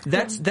addict,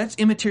 that's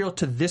immaterial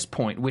to this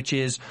point, which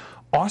is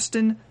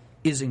Austin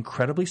is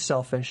incredibly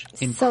selfish,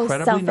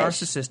 incredibly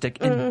narcissistic,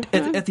 and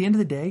at the end of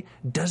the day,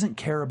 doesn't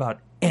care about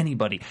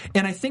anybody.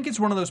 And I think it's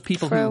one of those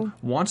people who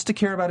wants to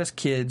care about his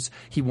kids.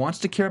 He wants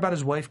to care about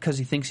his wife because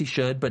he thinks he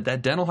should, but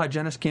that dental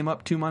hygienist came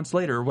up 2 months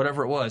later or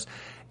whatever it was.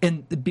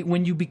 And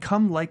when you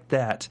become like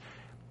that,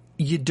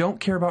 you don't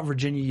care about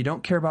Virginia. You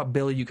don't care about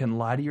Bill. You can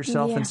lie to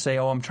yourself and say,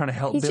 I'm trying to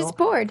help Bill. He's just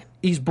bored.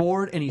 He's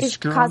bored, and he's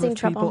screwing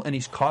with people, and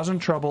he's causing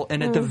trouble.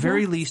 And at the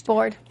very least,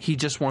 he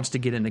just wants to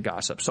get into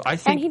gossip. So I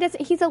think... And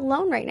he's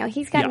alone right now.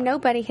 He's got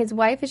nobody. His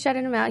wife is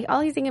shutting him out.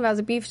 All he's thinking about is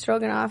a beef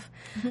stroganoff.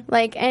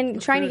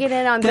 And trying to get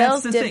in on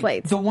Bill's dip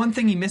plates. The one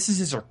thing he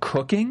misses is her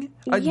cooking.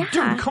 Dude,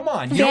 come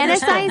on.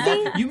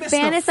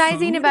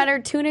 Fantasizing about her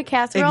tuna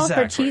casserole,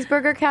 her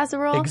cheeseburger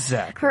casserole,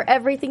 her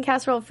everything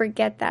casserole.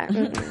 Forget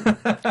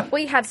that.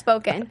 We have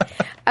spoken.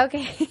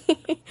 Okay.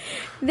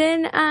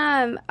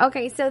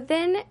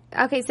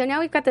 So now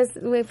we've got this,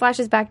 it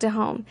flashes back to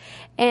home.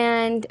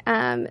 And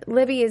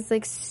Libby is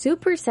like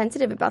super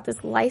sensitive about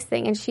this lice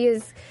thing, and she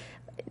is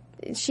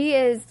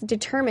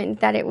determined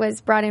that it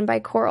was brought in by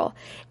Coral.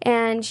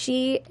 And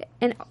she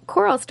and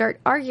Coral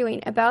start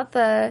arguing about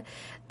the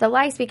the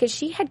lice because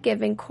she had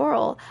given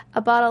Coral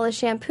a bottle of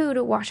shampoo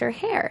to wash her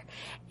hair.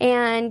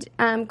 And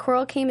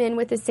Coral came in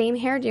with the same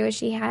hairdo as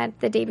she had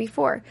the day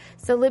before.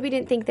 So Libby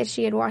didn't think that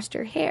she had washed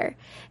her hair.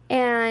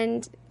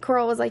 And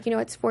Coral was like,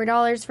 it's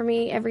 $4 for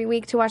me every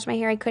week to wash my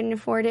hair. I couldn't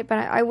afford it, but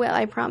I will,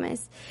 I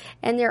promise.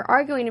 And they're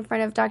arguing in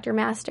front of Dr.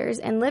 Masters.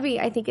 And Libby,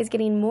 I think, is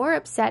getting more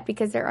upset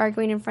because they're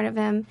arguing in front of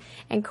him.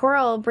 And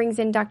Coral brings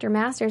in Dr.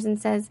 Masters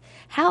and says,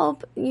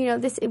 help,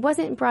 it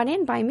wasn't brought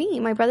in by me.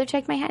 My brother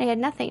checked my head. I had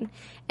nothing.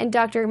 And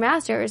Dr.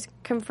 Masters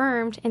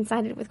confirmed and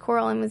sided with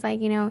Coral and was like,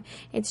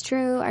 it's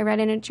true. I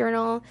read in a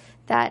journal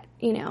that,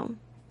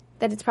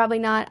 that it's probably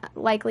not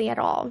likely at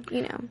all,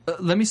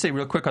 Let me say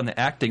real quick on the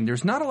acting.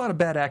 There's not a lot of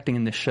bad acting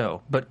in this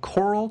show, but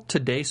Coral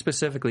today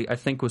specifically, I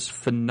think, was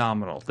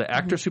phenomenal. The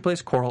actress who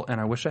plays Coral,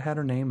 and I wish I had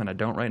her name, and I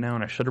don't right now,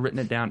 and I should have written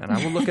it down, and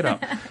I will look it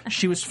up.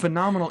 She was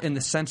phenomenal in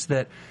the sense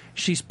that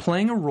she's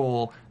playing a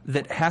role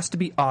that has to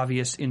be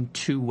obvious in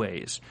two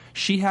ways.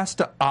 She has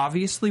to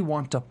obviously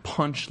want to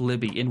punch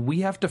Libby, and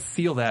we have to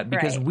feel that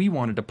because we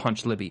wanted to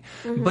punch Libby.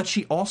 Mm-hmm. But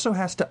she also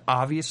has to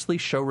obviously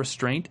show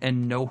restraint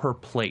and know her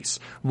place.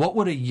 What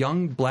would a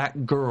young black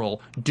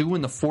girl do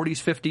in the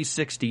 40s, 50s,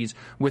 60s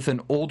with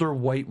an older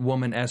white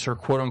woman as her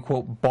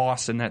quote-unquote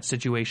boss in that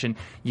situation?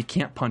 You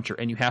can't punch her,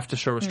 and you have to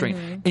show restraint.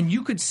 Mm-hmm. And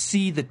you could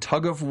see the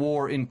tug of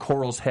war in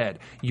Coral's head.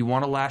 You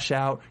want to lash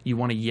out, you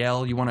want to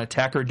yell, you want to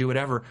attack her, do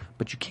whatever,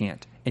 but you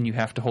can't. And you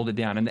have to hold it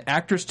down. And the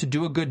actress to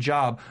do a good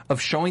job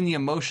of showing the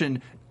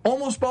emotion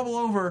almost bubble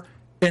over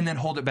and then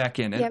hold it back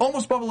in. And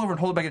almost bubble over and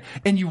hold it back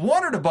in. And you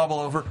want her to bubble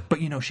over, but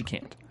she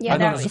can't. Yeah, I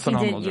thought it was a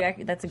phenomenal job.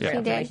 That's a great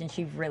observation.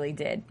 She really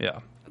did. Yeah.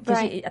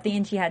 Right. At the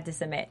end, she had to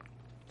submit.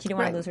 She didn't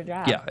want to lose her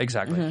job. Yeah,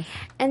 exactly. Mm-hmm.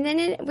 And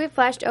then we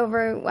flashed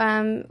over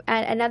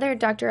at another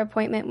doctor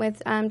appointment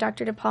with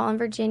Dr. DePaul in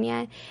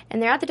Virginia.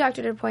 And they're at the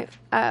doctor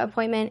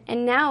appointment.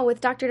 And now with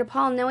Dr.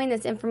 DePaul knowing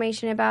this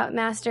information about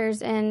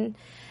Masters and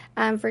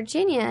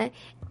Virginia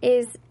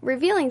is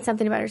revealing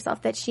something about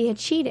herself, that she had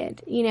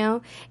cheated,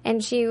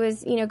 and she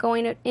was,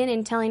 going in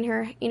and telling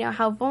her,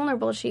 how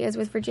vulnerable she is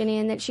with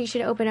Virginia and that she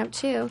should open up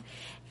too.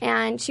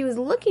 And she was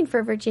looking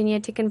for Virginia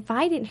to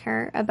confide in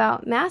her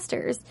about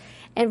Masters.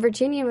 And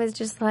Virginia was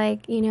just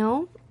like,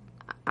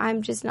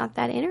 I'm just not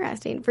that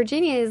interesting.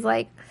 Virginia is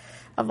like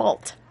a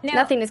vault. Now,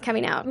 nothing is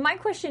coming out. My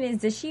question is,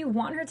 does she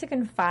want her to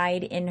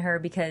confide in her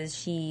because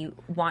she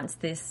wants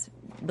this,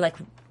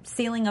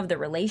 ceiling of the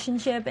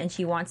relationship and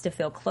she wants to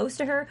feel close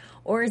to her,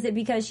 or is it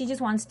because she just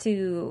wants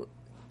to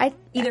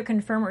either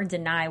confirm or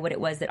deny what it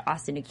was that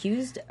Austin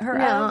accused her of?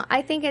 No,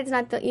 I think it's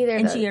not either.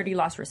 And she already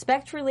lost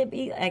respect for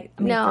Libby?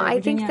 I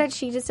think that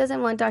she just doesn't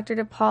want Dr.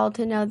 DePaul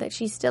to know that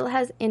she still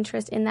has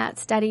interest in that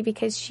study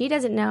because she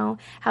doesn't know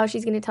how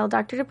she's going to tell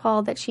Dr.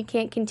 DePaul that she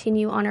can't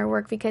continue on her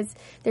work because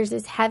there's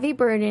this heavy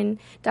burden.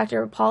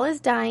 Dr. DePaul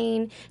is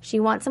dying. She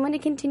wants someone to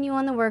continue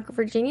on the work.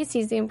 Virginia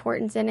sees the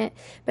importance in it,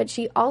 but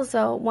she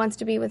also wants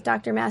to be with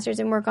Dr. Masters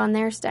and work on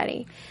their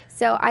study.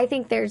 So I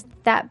think there's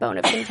that bone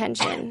of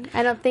contention.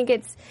 I don't think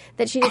it's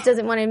that she just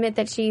doesn't want to admit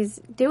that she's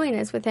doing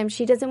this with him.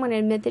 She doesn't want to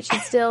admit that she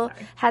still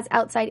has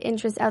outside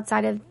interests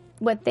outside of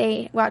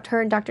what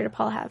her and Dr.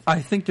 DePaul have.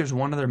 I think there's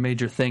one other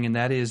major thing, and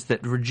that is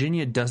that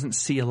Virginia doesn't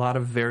see a lot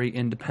of very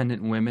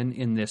independent women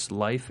in this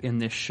life, in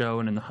this show,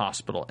 and in the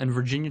hospital. And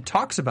Virginia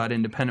talks about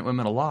independent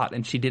women a lot,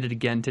 and she did it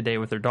again today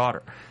with her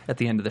daughter at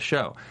the end of the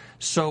show.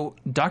 So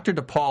Dr.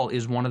 DePaul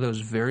is one of those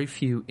very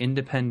few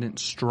independent,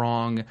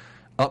 strong,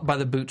 up by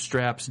the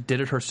bootstraps, did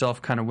it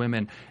herself kind of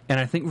women. And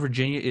I think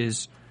Virginia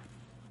is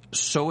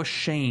so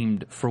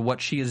ashamed for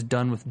what she has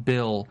done with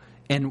Bill,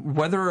 and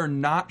whether or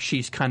not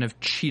she's kind of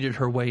cheated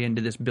her way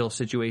into this Bill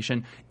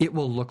situation, it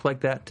will look like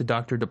that to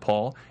Dr.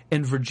 DePaul.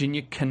 And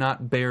Virginia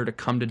cannot bear to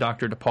come to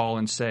Dr. DePaul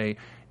and say,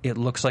 it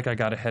looks like I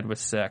got ahead with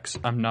sex.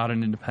 I'm not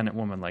an independent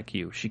woman like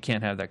you. She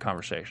can't have that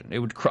conversation.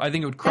 I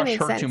think it would crush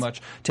her too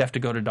much to have to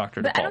go to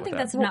Dr. DePaul. But I don't think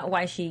that's not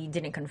why she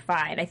didn't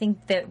confide. I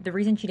think that the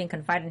reason she didn't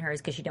confide in her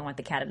is because she didn't want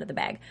the cat out of the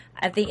bag.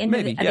 At the end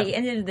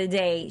of the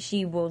day,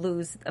 she will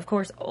lose, of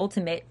course,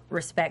 ultimate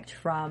respect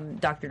from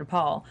Dr.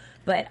 DePaul.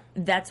 But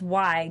that's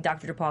why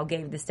Dr. DePaul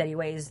gave the study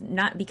away, is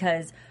not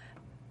because...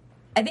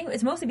 I think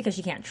it's mostly because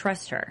she can't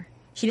trust her.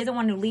 She doesn't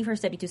want to leave her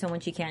study to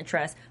someone she can't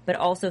trust, but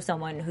also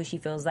someone who she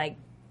feels like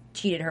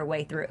cheated her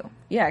way through.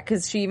 Yeah,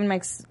 because she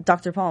even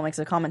Dr. Paul makes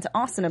a comment to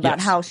Austin about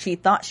how she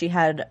thought she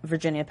had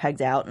Virginia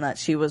pegged out and that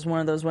she was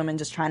one of those women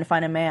just trying to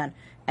find a man.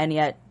 And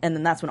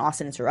then that's when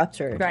Austin interrupts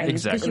her. Right,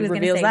 exactly. She was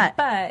reveals that.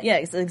 But yeah,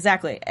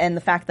 exactly. And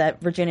the fact that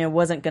Virginia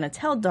wasn't going to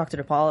tell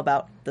Dr. DePaul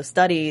about the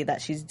study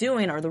that she's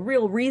doing or the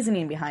real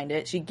reasoning behind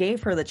it, she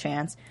gave her the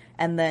chance,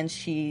 and then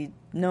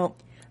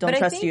don't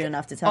trust you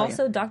enough to tell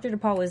also, you. Dr.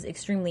 DePaul was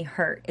extremely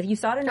hurt. If you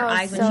saw it in her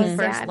eyes when so she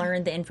first sad.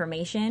 learned the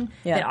information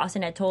that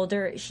Austin had told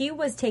her, she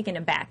was taken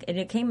aback. And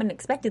it came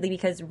unexpectedly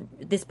because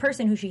this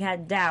person who she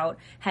had doubt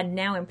had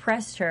now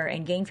impressed her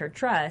and gained her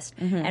trust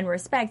and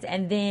respect.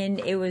 And then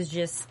it was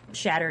just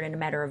shattered in a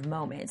matter of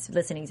moments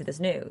listening to this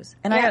news.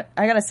 And I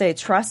gotta say,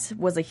 trust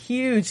was a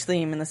huge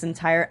theme in this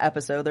entire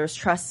episode. There's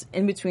trust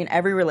in between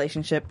every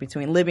relationship,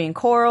 between Libby and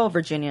Coral,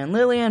 Virginia and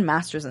Lillian,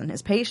 Masters and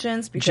his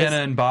patients. Because Jenna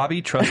and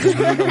Bobby, trust is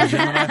moved on the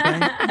Gemini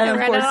thing. and of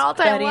Read it all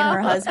course, time Betty and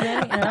her well.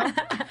 husband, you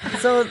know?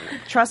 So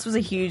trust was a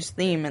huge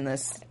theme in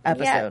this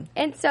episode.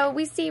 Yeah, and so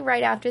we see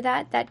right after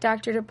that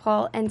Dr.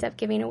 DePaul ends up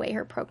giving away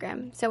her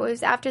program. So it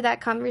was after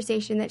that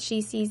conversation that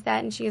she sees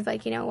that, and she's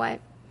like, you know what?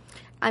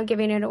 I'm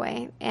giving it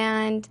away.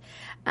 And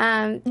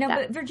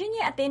but Virginia,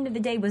 at the end of the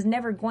day, was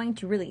never going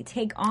to really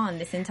take on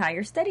this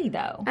entire study,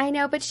 though. I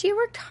know, but she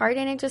worked hard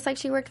in it, just like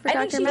she worked for Dr.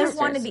 I think she Masters. just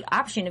wanted the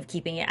option of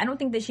keeping it. I don't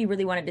think that she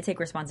really wanted to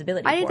take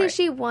responsibility I didn't for think it.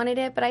 she wanted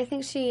it, but I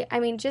think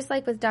just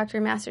like with Dr.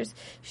 Masters,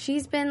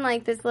 she's been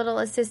like this little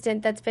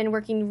assistant that's been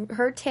working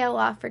her tail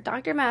off for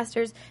Dr.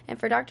 Masters and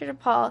for Dr.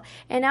 DePaul,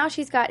 and now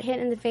she's got hit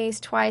in the face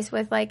twice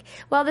with like,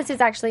 well, this is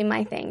actually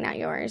my thing, not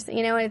yours.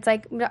 You know, it's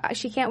like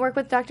she can't work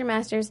with Dr.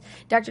 Masters.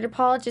 Dr.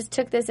 DePaul just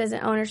took this as an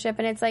ownership,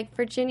 and it's like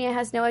Virginia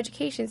has no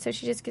education, so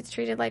she just gets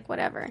treated like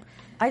whatever.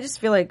 I just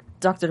feel like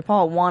Dr.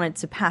 DePaul wanted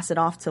to pass it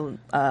off to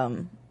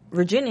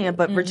Virginia,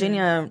 but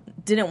Virginia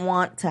didn't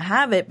want to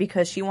have it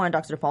because she wanted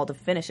Dr. DePaul to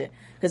finish it.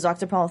 Because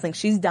Dr. DePaul thinks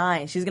she's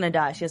dying. She's going to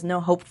die. She has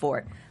no hope for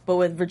it. But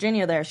with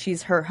Virginia there,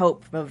 she's her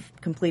hope of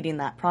completing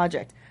that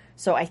project.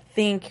 So I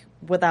think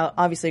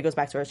obviously it goes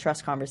back to our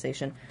trust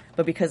conversation,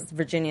 but because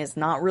Virginia is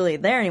not really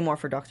there anymore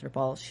for Dr.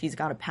 DePaul, she's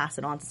got to pass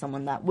it on to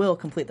someone that will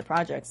complete the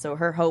project. So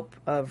her hope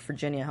of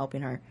Virginia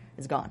helping her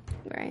is gone.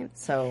 Right.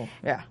 So,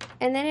 yeah.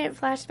 And then it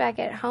flashed back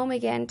at home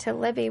again to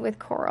Libby with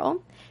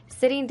Coral,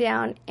 sitting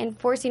down and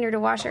forcing her to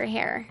wash her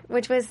hair,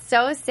 which was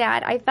so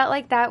sad. I felt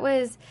like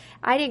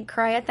I didn't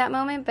cry at that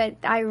moment, but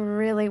I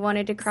really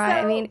wanted to cry.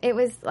 I mean, it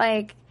was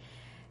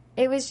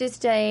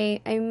just a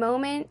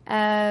moment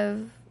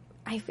of,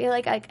 I feel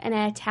like an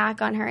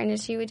attack on her, and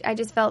I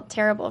just felt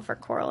terrible for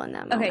Coral in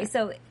that moment. Okay,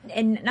 so,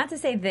 and not to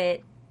say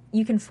that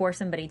you can force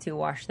somebody to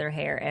wash their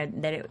hair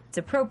and that it's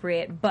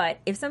appropriate, but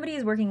if somebody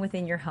is working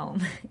within your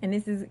home, and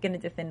this is going to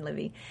defend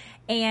Libby,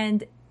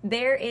 and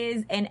there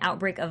is an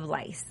outbreak of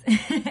lice,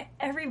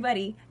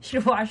 everybody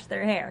should wash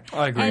their hair.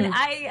 I agree. And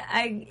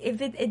if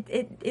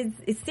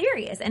it's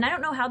serious, and I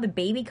don't know how the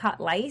baby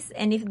caught lice,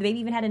 and if the baby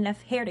even had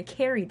enough hair to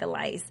carry the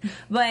lice,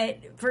 but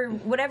for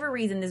whatever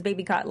reason, this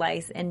baby caught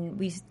lice,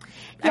 and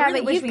I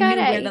really wish we knew where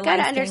the you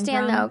gotta lice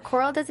understand came from. though,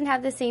 Coral doesn't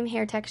have the same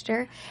hair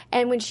texture,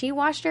 and when she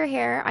washed her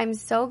hair, I'm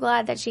so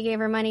glad that she gave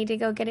her money to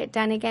go get it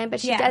done again, but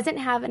she doesn't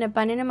have an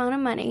abundant amount of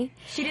money.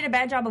 She did a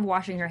bad job of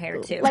washing her hair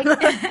too. Like,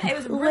 it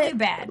was really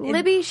bad.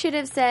 Libby should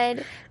have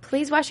said,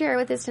 please wash your hair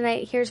with us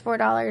tonight, here's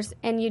 $4,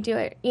 and you do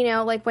it. You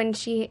know, like when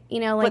she,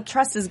 But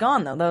trust is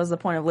gone, though. That was the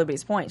point of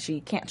Libby's point.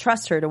 She can't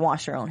trust her to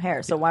wash her own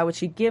hair, so why would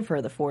she give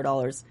her the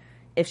 $4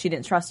 if she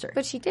didn't trust her?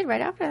 But she did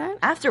right after that.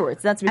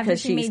 Afterwards. That's because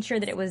After she made sure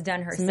that it was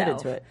done herself. submitted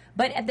to it.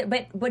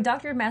 But what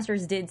Dr.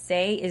 Masters did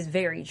say is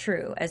very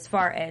true as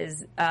far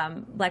as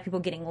black people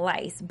getting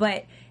lice.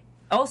 But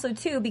also,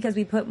 too, because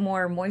we put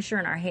more moisture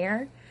in our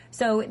hair,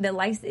 so the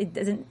lice,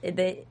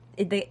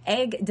 the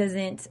egg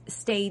doesn't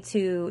stay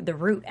to the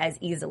root as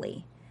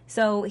easily.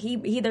 So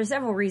there's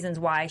several reasons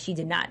why she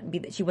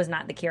was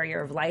not the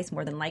carrier of lice,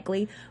 more than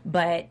likely,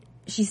 but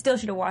she still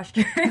should have washed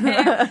her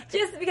hair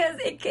just because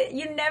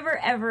you never,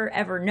 ever,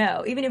 ever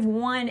know. Even if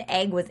one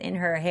egg was in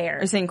her hair.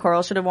 You're saying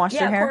Coral should have washed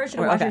her hair? Yeah, Coral should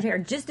have washed her hair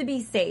just to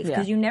be safe,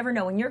 because you never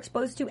know. When you're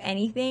exposed to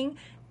anything,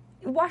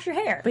 wash your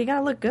hair. But you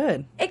gotta look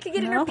good. It could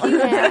get in her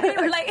pubes.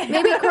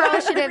 Maybe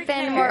Coral should have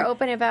been more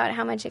open about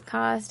how much it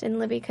cost, and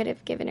Libby could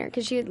have given her,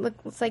 because she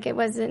looks like it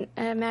wasn't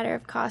a matter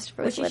of cost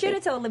for What she Libby. should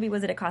have told Libby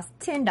was that it cost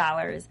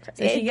 $10,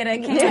 so she get a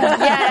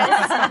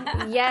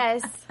can.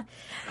 Yes.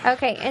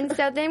 Okay, and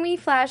so then we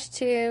flash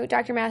to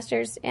Dr.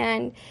 Masters,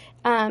 and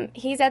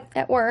he's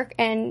at work,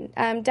 and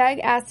Doug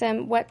asks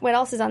him what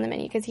else is on the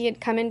menu, because he had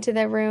come into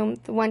the room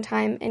the one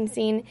time and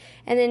seen,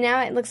 and then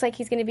now it looks like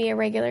he's going to be a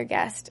regular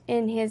guest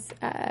in his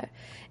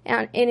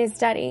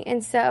study.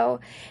 And so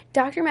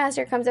Dr.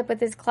 Master comes up with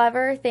this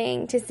clever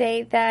thing to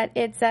say that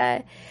it's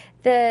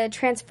the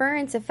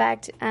transference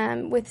effect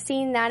with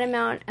seeing that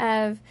amount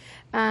of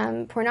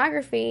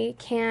pornography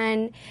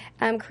can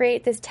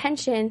create this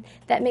tension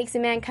that makes a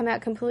man come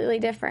out completely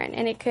different,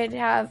 and it could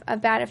have a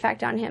bad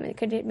effect on him. It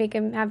could make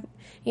him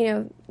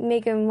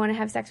want to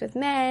have sex with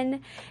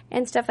men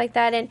and stuff like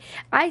that. And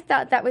I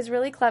thought that was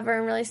really clever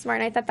and really smart,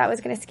 and I thought that was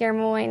going to scare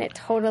him away, and it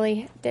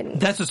totally didn't.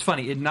 That's what's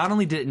funny. It not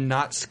only did it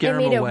not scare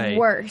him away, it made it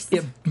worse.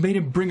 It made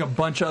him bring a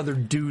bunch of other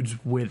dudes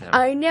with him.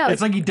 I know.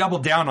 It's like he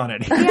doubled down on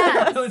it.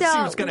 Yeah, Let's see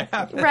what's going to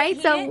happen. Right?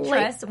 He didn't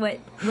trust what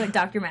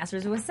Dr.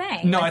 Masters was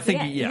saying. No, I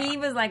think he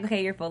was like,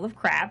 okay, you're full of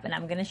crap, and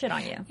I'm going to shit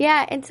on you.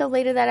 Yeah, and so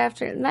later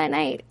that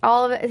night,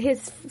 all of it,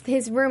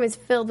 his room is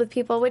filled with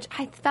people, which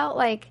I felt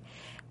like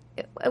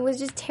it was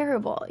just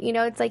terrible. You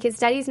know, it's like his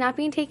study's not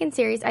being taken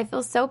serious. I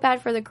feel so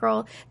bad for the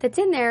girl that's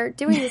in there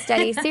doing the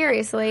study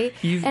seriously.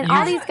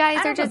 All these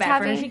guys are just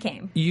having. She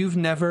came. You've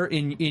never,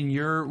 in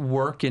your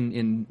work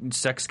in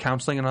sex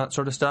counseling and all that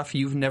sort of stuff,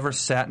 you've never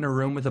sat in a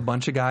room with a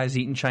bunch of guys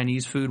eating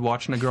Chinese food,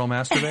 watching a girl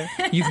masturbate?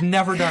 You've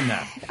never done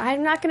that.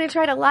 I'm not going to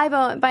try to lie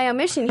by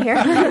omission here.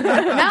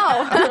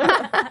 No.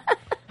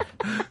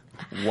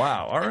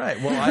 Wow. All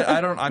right.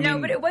 Well, I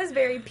mean, but it was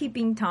very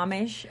peeping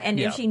Tomish, and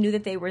if she knew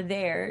that they were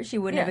there, she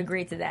wouldn't have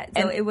agreed to that.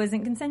 So it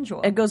wasn't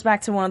consensual. It goes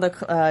back to one of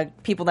the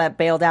people that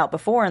bailed out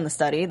before in the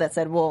study that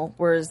said, well,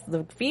 where's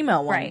the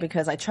female one? Right.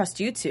 Because I trust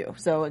you two.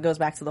 So it goes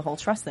back to the whole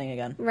trust thing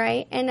again.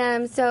 Right.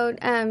 And so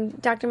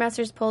Dr.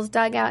 Masters pulls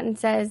Doug out and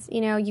says, you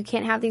know, you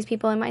can't have these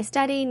people in my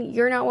study.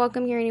 You're not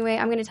welcome here anyway.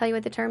 I'm going to tell you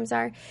what the terms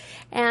are.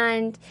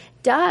 And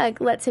Doug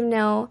lets him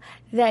know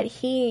that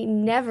he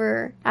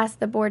never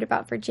asked the board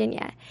about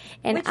Virginia.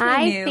 And Which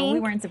we knew. We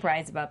weren't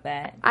surprised about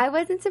that. I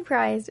wasn't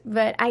surprised,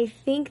 but I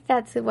think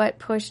that's what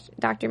pushed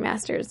Dr.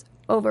 Masters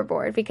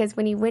overboard, because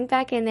when he went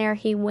back in there,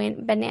 he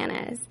went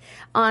bananas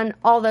on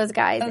all those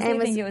guys. Oh, so you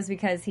think it was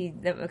because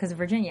of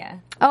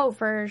Virginia? Oh,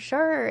 for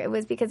sure, it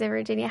was because of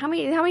Virginia. How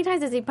many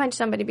times does he punch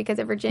somebody because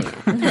of Virginia?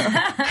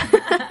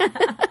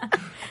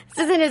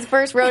 This isn't his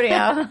first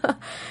rodeo,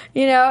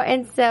 you know.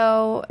 And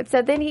so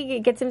then he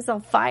gets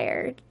himself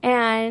fired,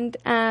 and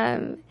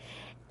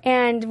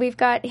we've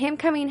got him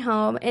coming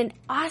home, and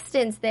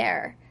Austin's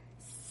there,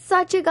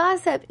 such a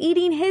gossip,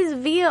 eating his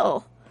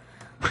veal.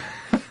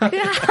 In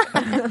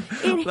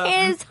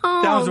his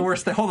home. That was the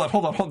worst thing. Hold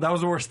on. That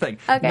was the worst thing.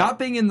 Okay. Not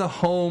being in the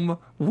home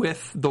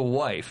with the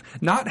wife,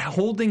 not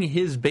holding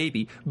his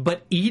baby,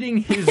 but eating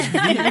his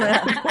veal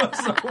was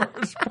the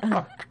worst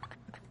part.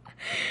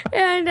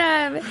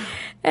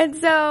 And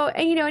so,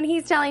 you know, and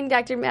he's telling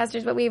Dr.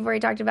 Masters what we've already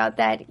talked about,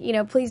 that, you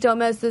know, please don't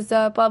mess this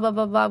up, blah, blah,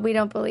 blah, blah. We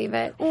don't believe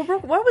it. Well,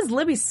 why was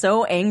Libby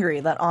so angry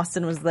that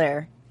Austin was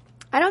there?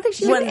 I don't think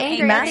she was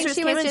angry. I think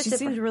she was just... She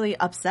seemed really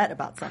upset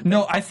about something.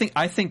 No, I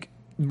think.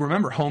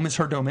 Remember, home is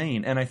her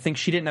domain, and I think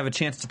she didn't have a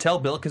chance to tell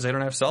Bill because they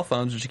don't have cell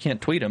phones and she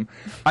can't tweet him.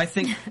 I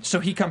think so.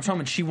 He comes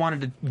home and she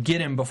wanted to get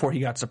him before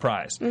he got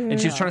surprised,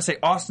 and she was trying to say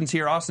Austin's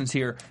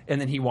here,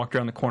 and then he walked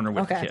around the corner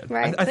with the kid.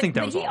 Right. I think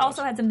that was. But he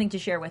also had something to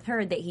share with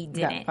her that he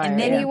didn't, and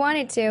then he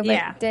wanted to,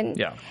 but didn't.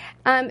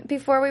 Yeah.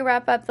 Before we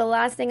wrap up, the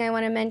last thing I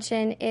want to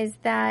mention is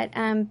that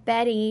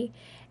Betty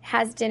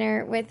has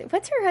dinner with,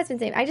 what's her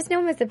husband's name? I just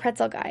know him as the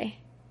pretzel guy.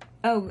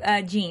 Oh,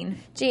 Gene.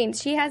 Gene.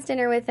 She has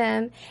dinner with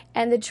him,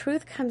 and the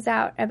truth comes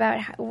out about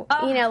how,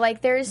 you know,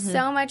 like, there's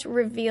so much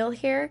reveal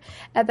here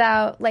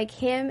about, like,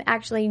 him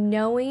actually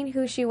knowing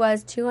who she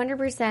was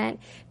 200%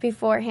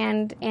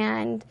 beforehand,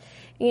 and,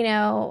 you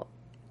know,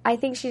 I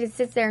think she just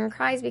sits there and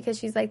cries because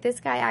she's like, this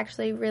guy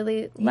actually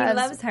really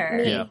loves her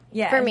me,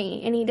 for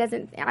me, and he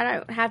doesn't. I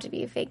don't have to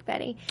be a fake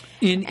Betty.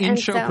 In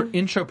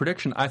show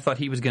prediction, I thought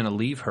he was going to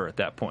leave her at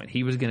that point.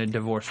 He was going to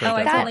divorce her.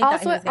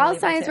 All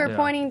signs were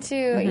pointing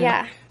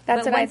to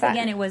That's what I thought. Once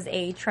again, it was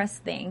a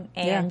trust thing,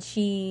 and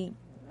she,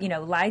 you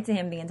know, lied to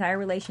him the entire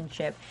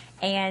relationship.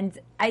 And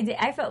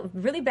I felt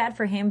really bad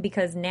for him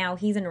because now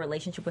he's in a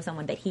relationship with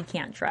someone that he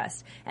can't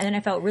trust. And then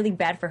I felt really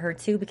bad for her,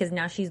 too, because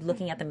now she's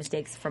looking at the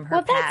mistakes from her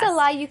past. Well, that's a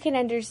lie you can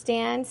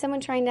understand. Someone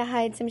trying to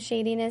hide some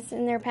shadiness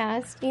in their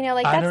past. You know,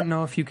 like, I don't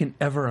know if you can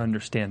ever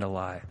understand a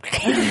lie.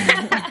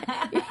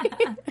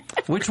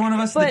 Which one of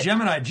us is the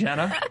Gemini,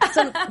 Jenna?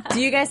 So,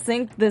 do you guys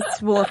think this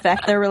will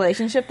affect their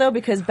relationship, though?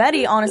 Because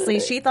Betty,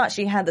 honestly, she thought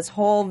she had this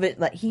whole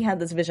he had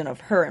this vision of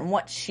her and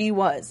what she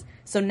was.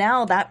 So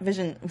now that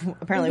vision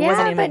apparently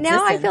wasn't even but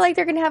now I feel like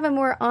they're going to have a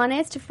more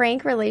honest,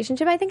 frank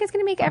relationship. I think it's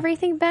going to make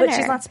everything better. But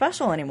she's not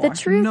special anymore. The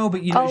truth, no,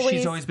 but you know,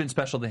 she's always been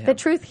special to him. The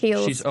truth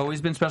heals. She's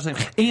always been special to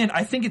him. And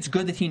I think it's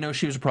good that he knows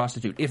she was a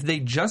prostitute. If they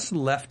just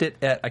left it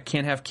at, I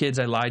can't have kids,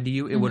 I lied to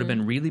you, it would have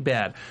been really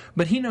bad.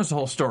 But he knows the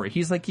whole story.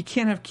 He's like, you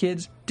can't have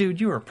kids?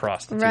 Dude, you're a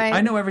prostitute. Right. I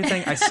know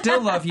everything. I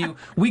still love you.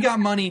 We got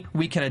money.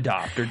 We can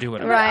adopt or do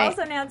whatever. Right. But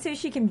also now, too,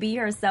 she can be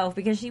herself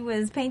because she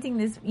was painting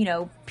this, you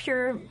know,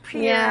 pure,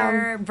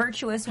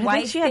 virtuous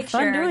wife. She had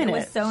fun doing it.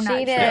 Was so not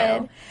she true.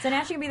 Did. So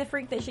now she can be the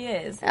freak that she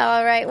is.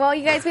 All right. Well,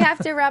 you guys, we have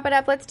to wrap it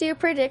up. Let's do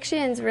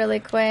predictions really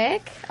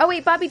quick. Oh,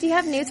 wait, Bobby, do you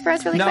have news for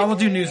us really quick? No, we'll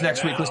do news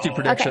next week. Let's do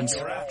predictions.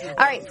 Okay.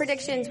 All right,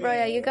 predictions.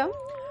 Roya, you go.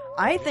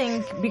 I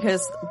think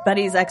because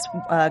Betty's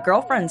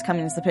ex-girlfriend's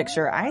coming into the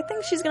picture, I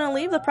think she's going to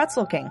leave the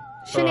Pretzel King.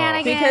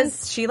 Shenanigans.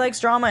 Because she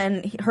likes drama,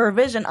 and her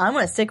vision, I'm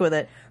going to stick with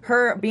it.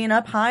 Her being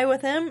up high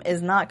with him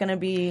is not going to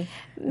be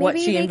what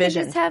she envisioned. Maybe they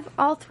could just have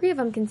all three of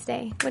them can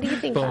stay. What do you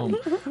think, Bobby?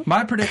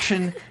 My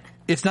prediction...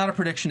 It's not a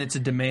prediction, it's a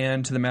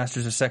demand to the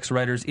Masters of Sex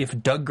writers.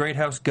 If Doug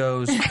Greathouse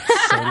goes, so do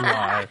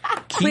I.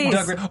 Keep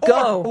Doug Greathouse.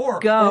 Go.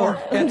 Or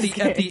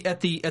at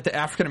the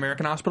African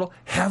American hospital,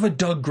 have a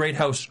Doug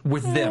Greathouse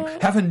with them.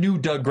 Have a new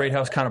Doug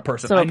Greathouse kind of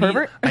person. So a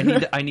pervert? I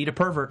need a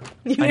pervert.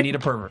 I need a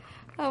pervert.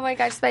 Oh my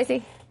gosh,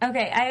 Spicy.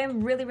 Okay, I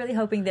am really, really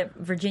hoping that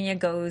Virginia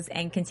goes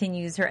and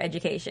continues her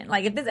education.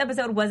 Like, if this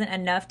episode wasn't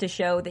enough to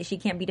show that she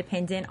can't be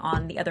dependent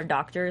on the other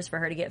doctors for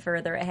her to get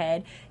further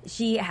ahead,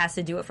 she has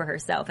to do it for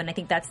herself. And I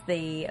think that's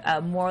the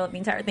moral of the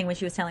entire thing when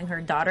she was telling her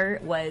daughter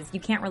was,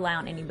 you can't rely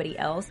on anybody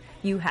else.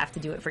 You have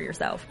to do it for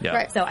yourself. Yeah.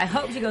 Right. So I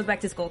hope she goes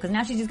back to school, because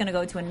now she's just going to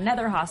go to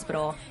another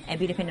hospital and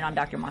be dependent on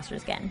Dr.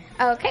 Masters again.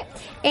 Okay.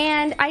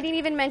 And I didn't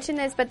even mention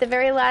this, but the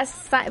very last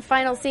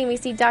final scene, we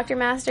see Dr.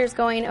 Masters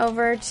going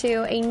over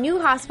to a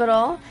new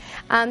hospital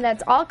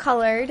that's all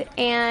colored,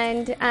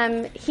 and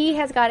he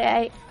has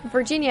got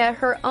Virginia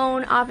her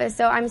own office.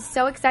 So I'm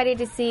so excited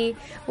to see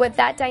what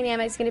that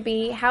dynamic is going to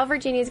be, how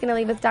Virginia is going to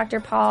leave with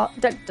Dr.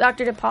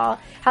 DePaul,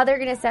 how they're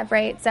going to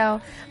separate. So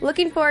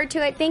looking forward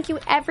to it. Thank you,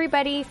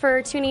 everybody,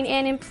 for tuning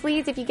in. And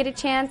please, if you get a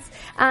chance,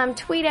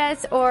 tweet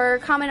us or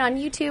comment on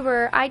YouTube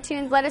or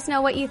iTunes. Let us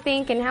know what you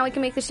think and how we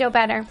can make the show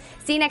better.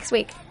 See you next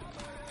week.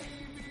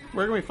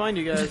 Where can we find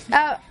you guys?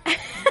 Oh.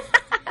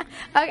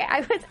 Okay,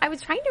 I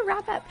was trying to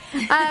wrap up.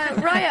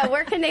 Roya,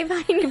 where can they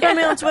find you? You can find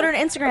me on Twitter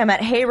and Instagram at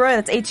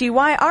HeyRoya. That's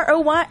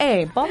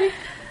HeyRoya. Bobby?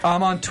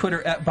 I'm on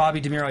Twitter at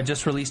Bobby DeMiro. I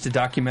just released a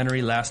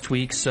documentary last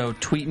week, so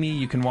tweet me.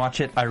 You can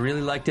watch it. I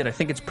really liked it. I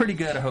think it's pretty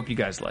good. I hope you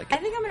guys like I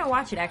it. think I'm going to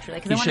watch it, actually,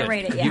 because You I want to should.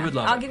 rate it. Yeah. You would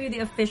love I'll it. give you the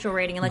official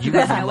rating and let You you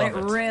guys would know what it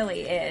love it.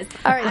 really is.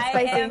 All right, I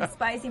Spicy. am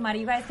Spicy Madi.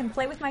 You guys can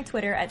play with my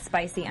Twitter at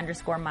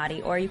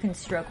Spicy_Madi, or you can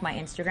stroke my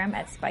Instagram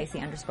at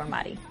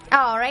Spicy_Madi.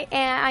 All right,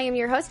 and I am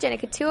your host, Jenna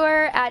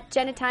Couture, at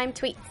JennaTime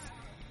Tweets.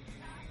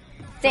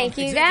 Thank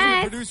you, Executive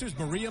guys. Producers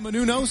Maria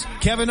Menounos,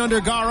 Kevin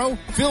Undergaro,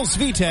 Phil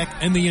Svitek,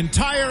 and the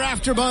entire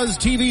AfterBuzz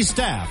TV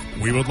staff.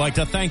 We would like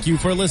to thank you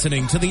for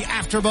listening to the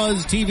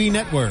AfterBuzz TV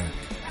network.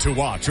 To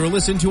watch or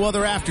listen to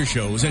other after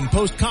shows and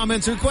post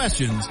comments or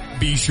questions,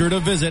 be sure to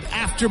visit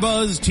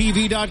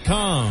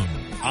AfterBuzzTV.com.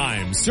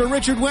 I'm Sir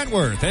Richard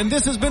Wentworth, and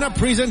this has been a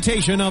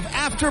presentation of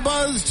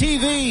AfterBuzz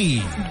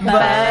TV.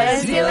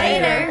 Buzz you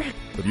later.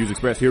 The views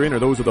expressed herein are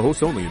those of the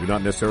hosts only and do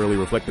not necessarily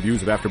reflect the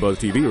views of AfterBuzz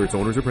TV or its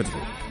owners or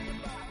principals.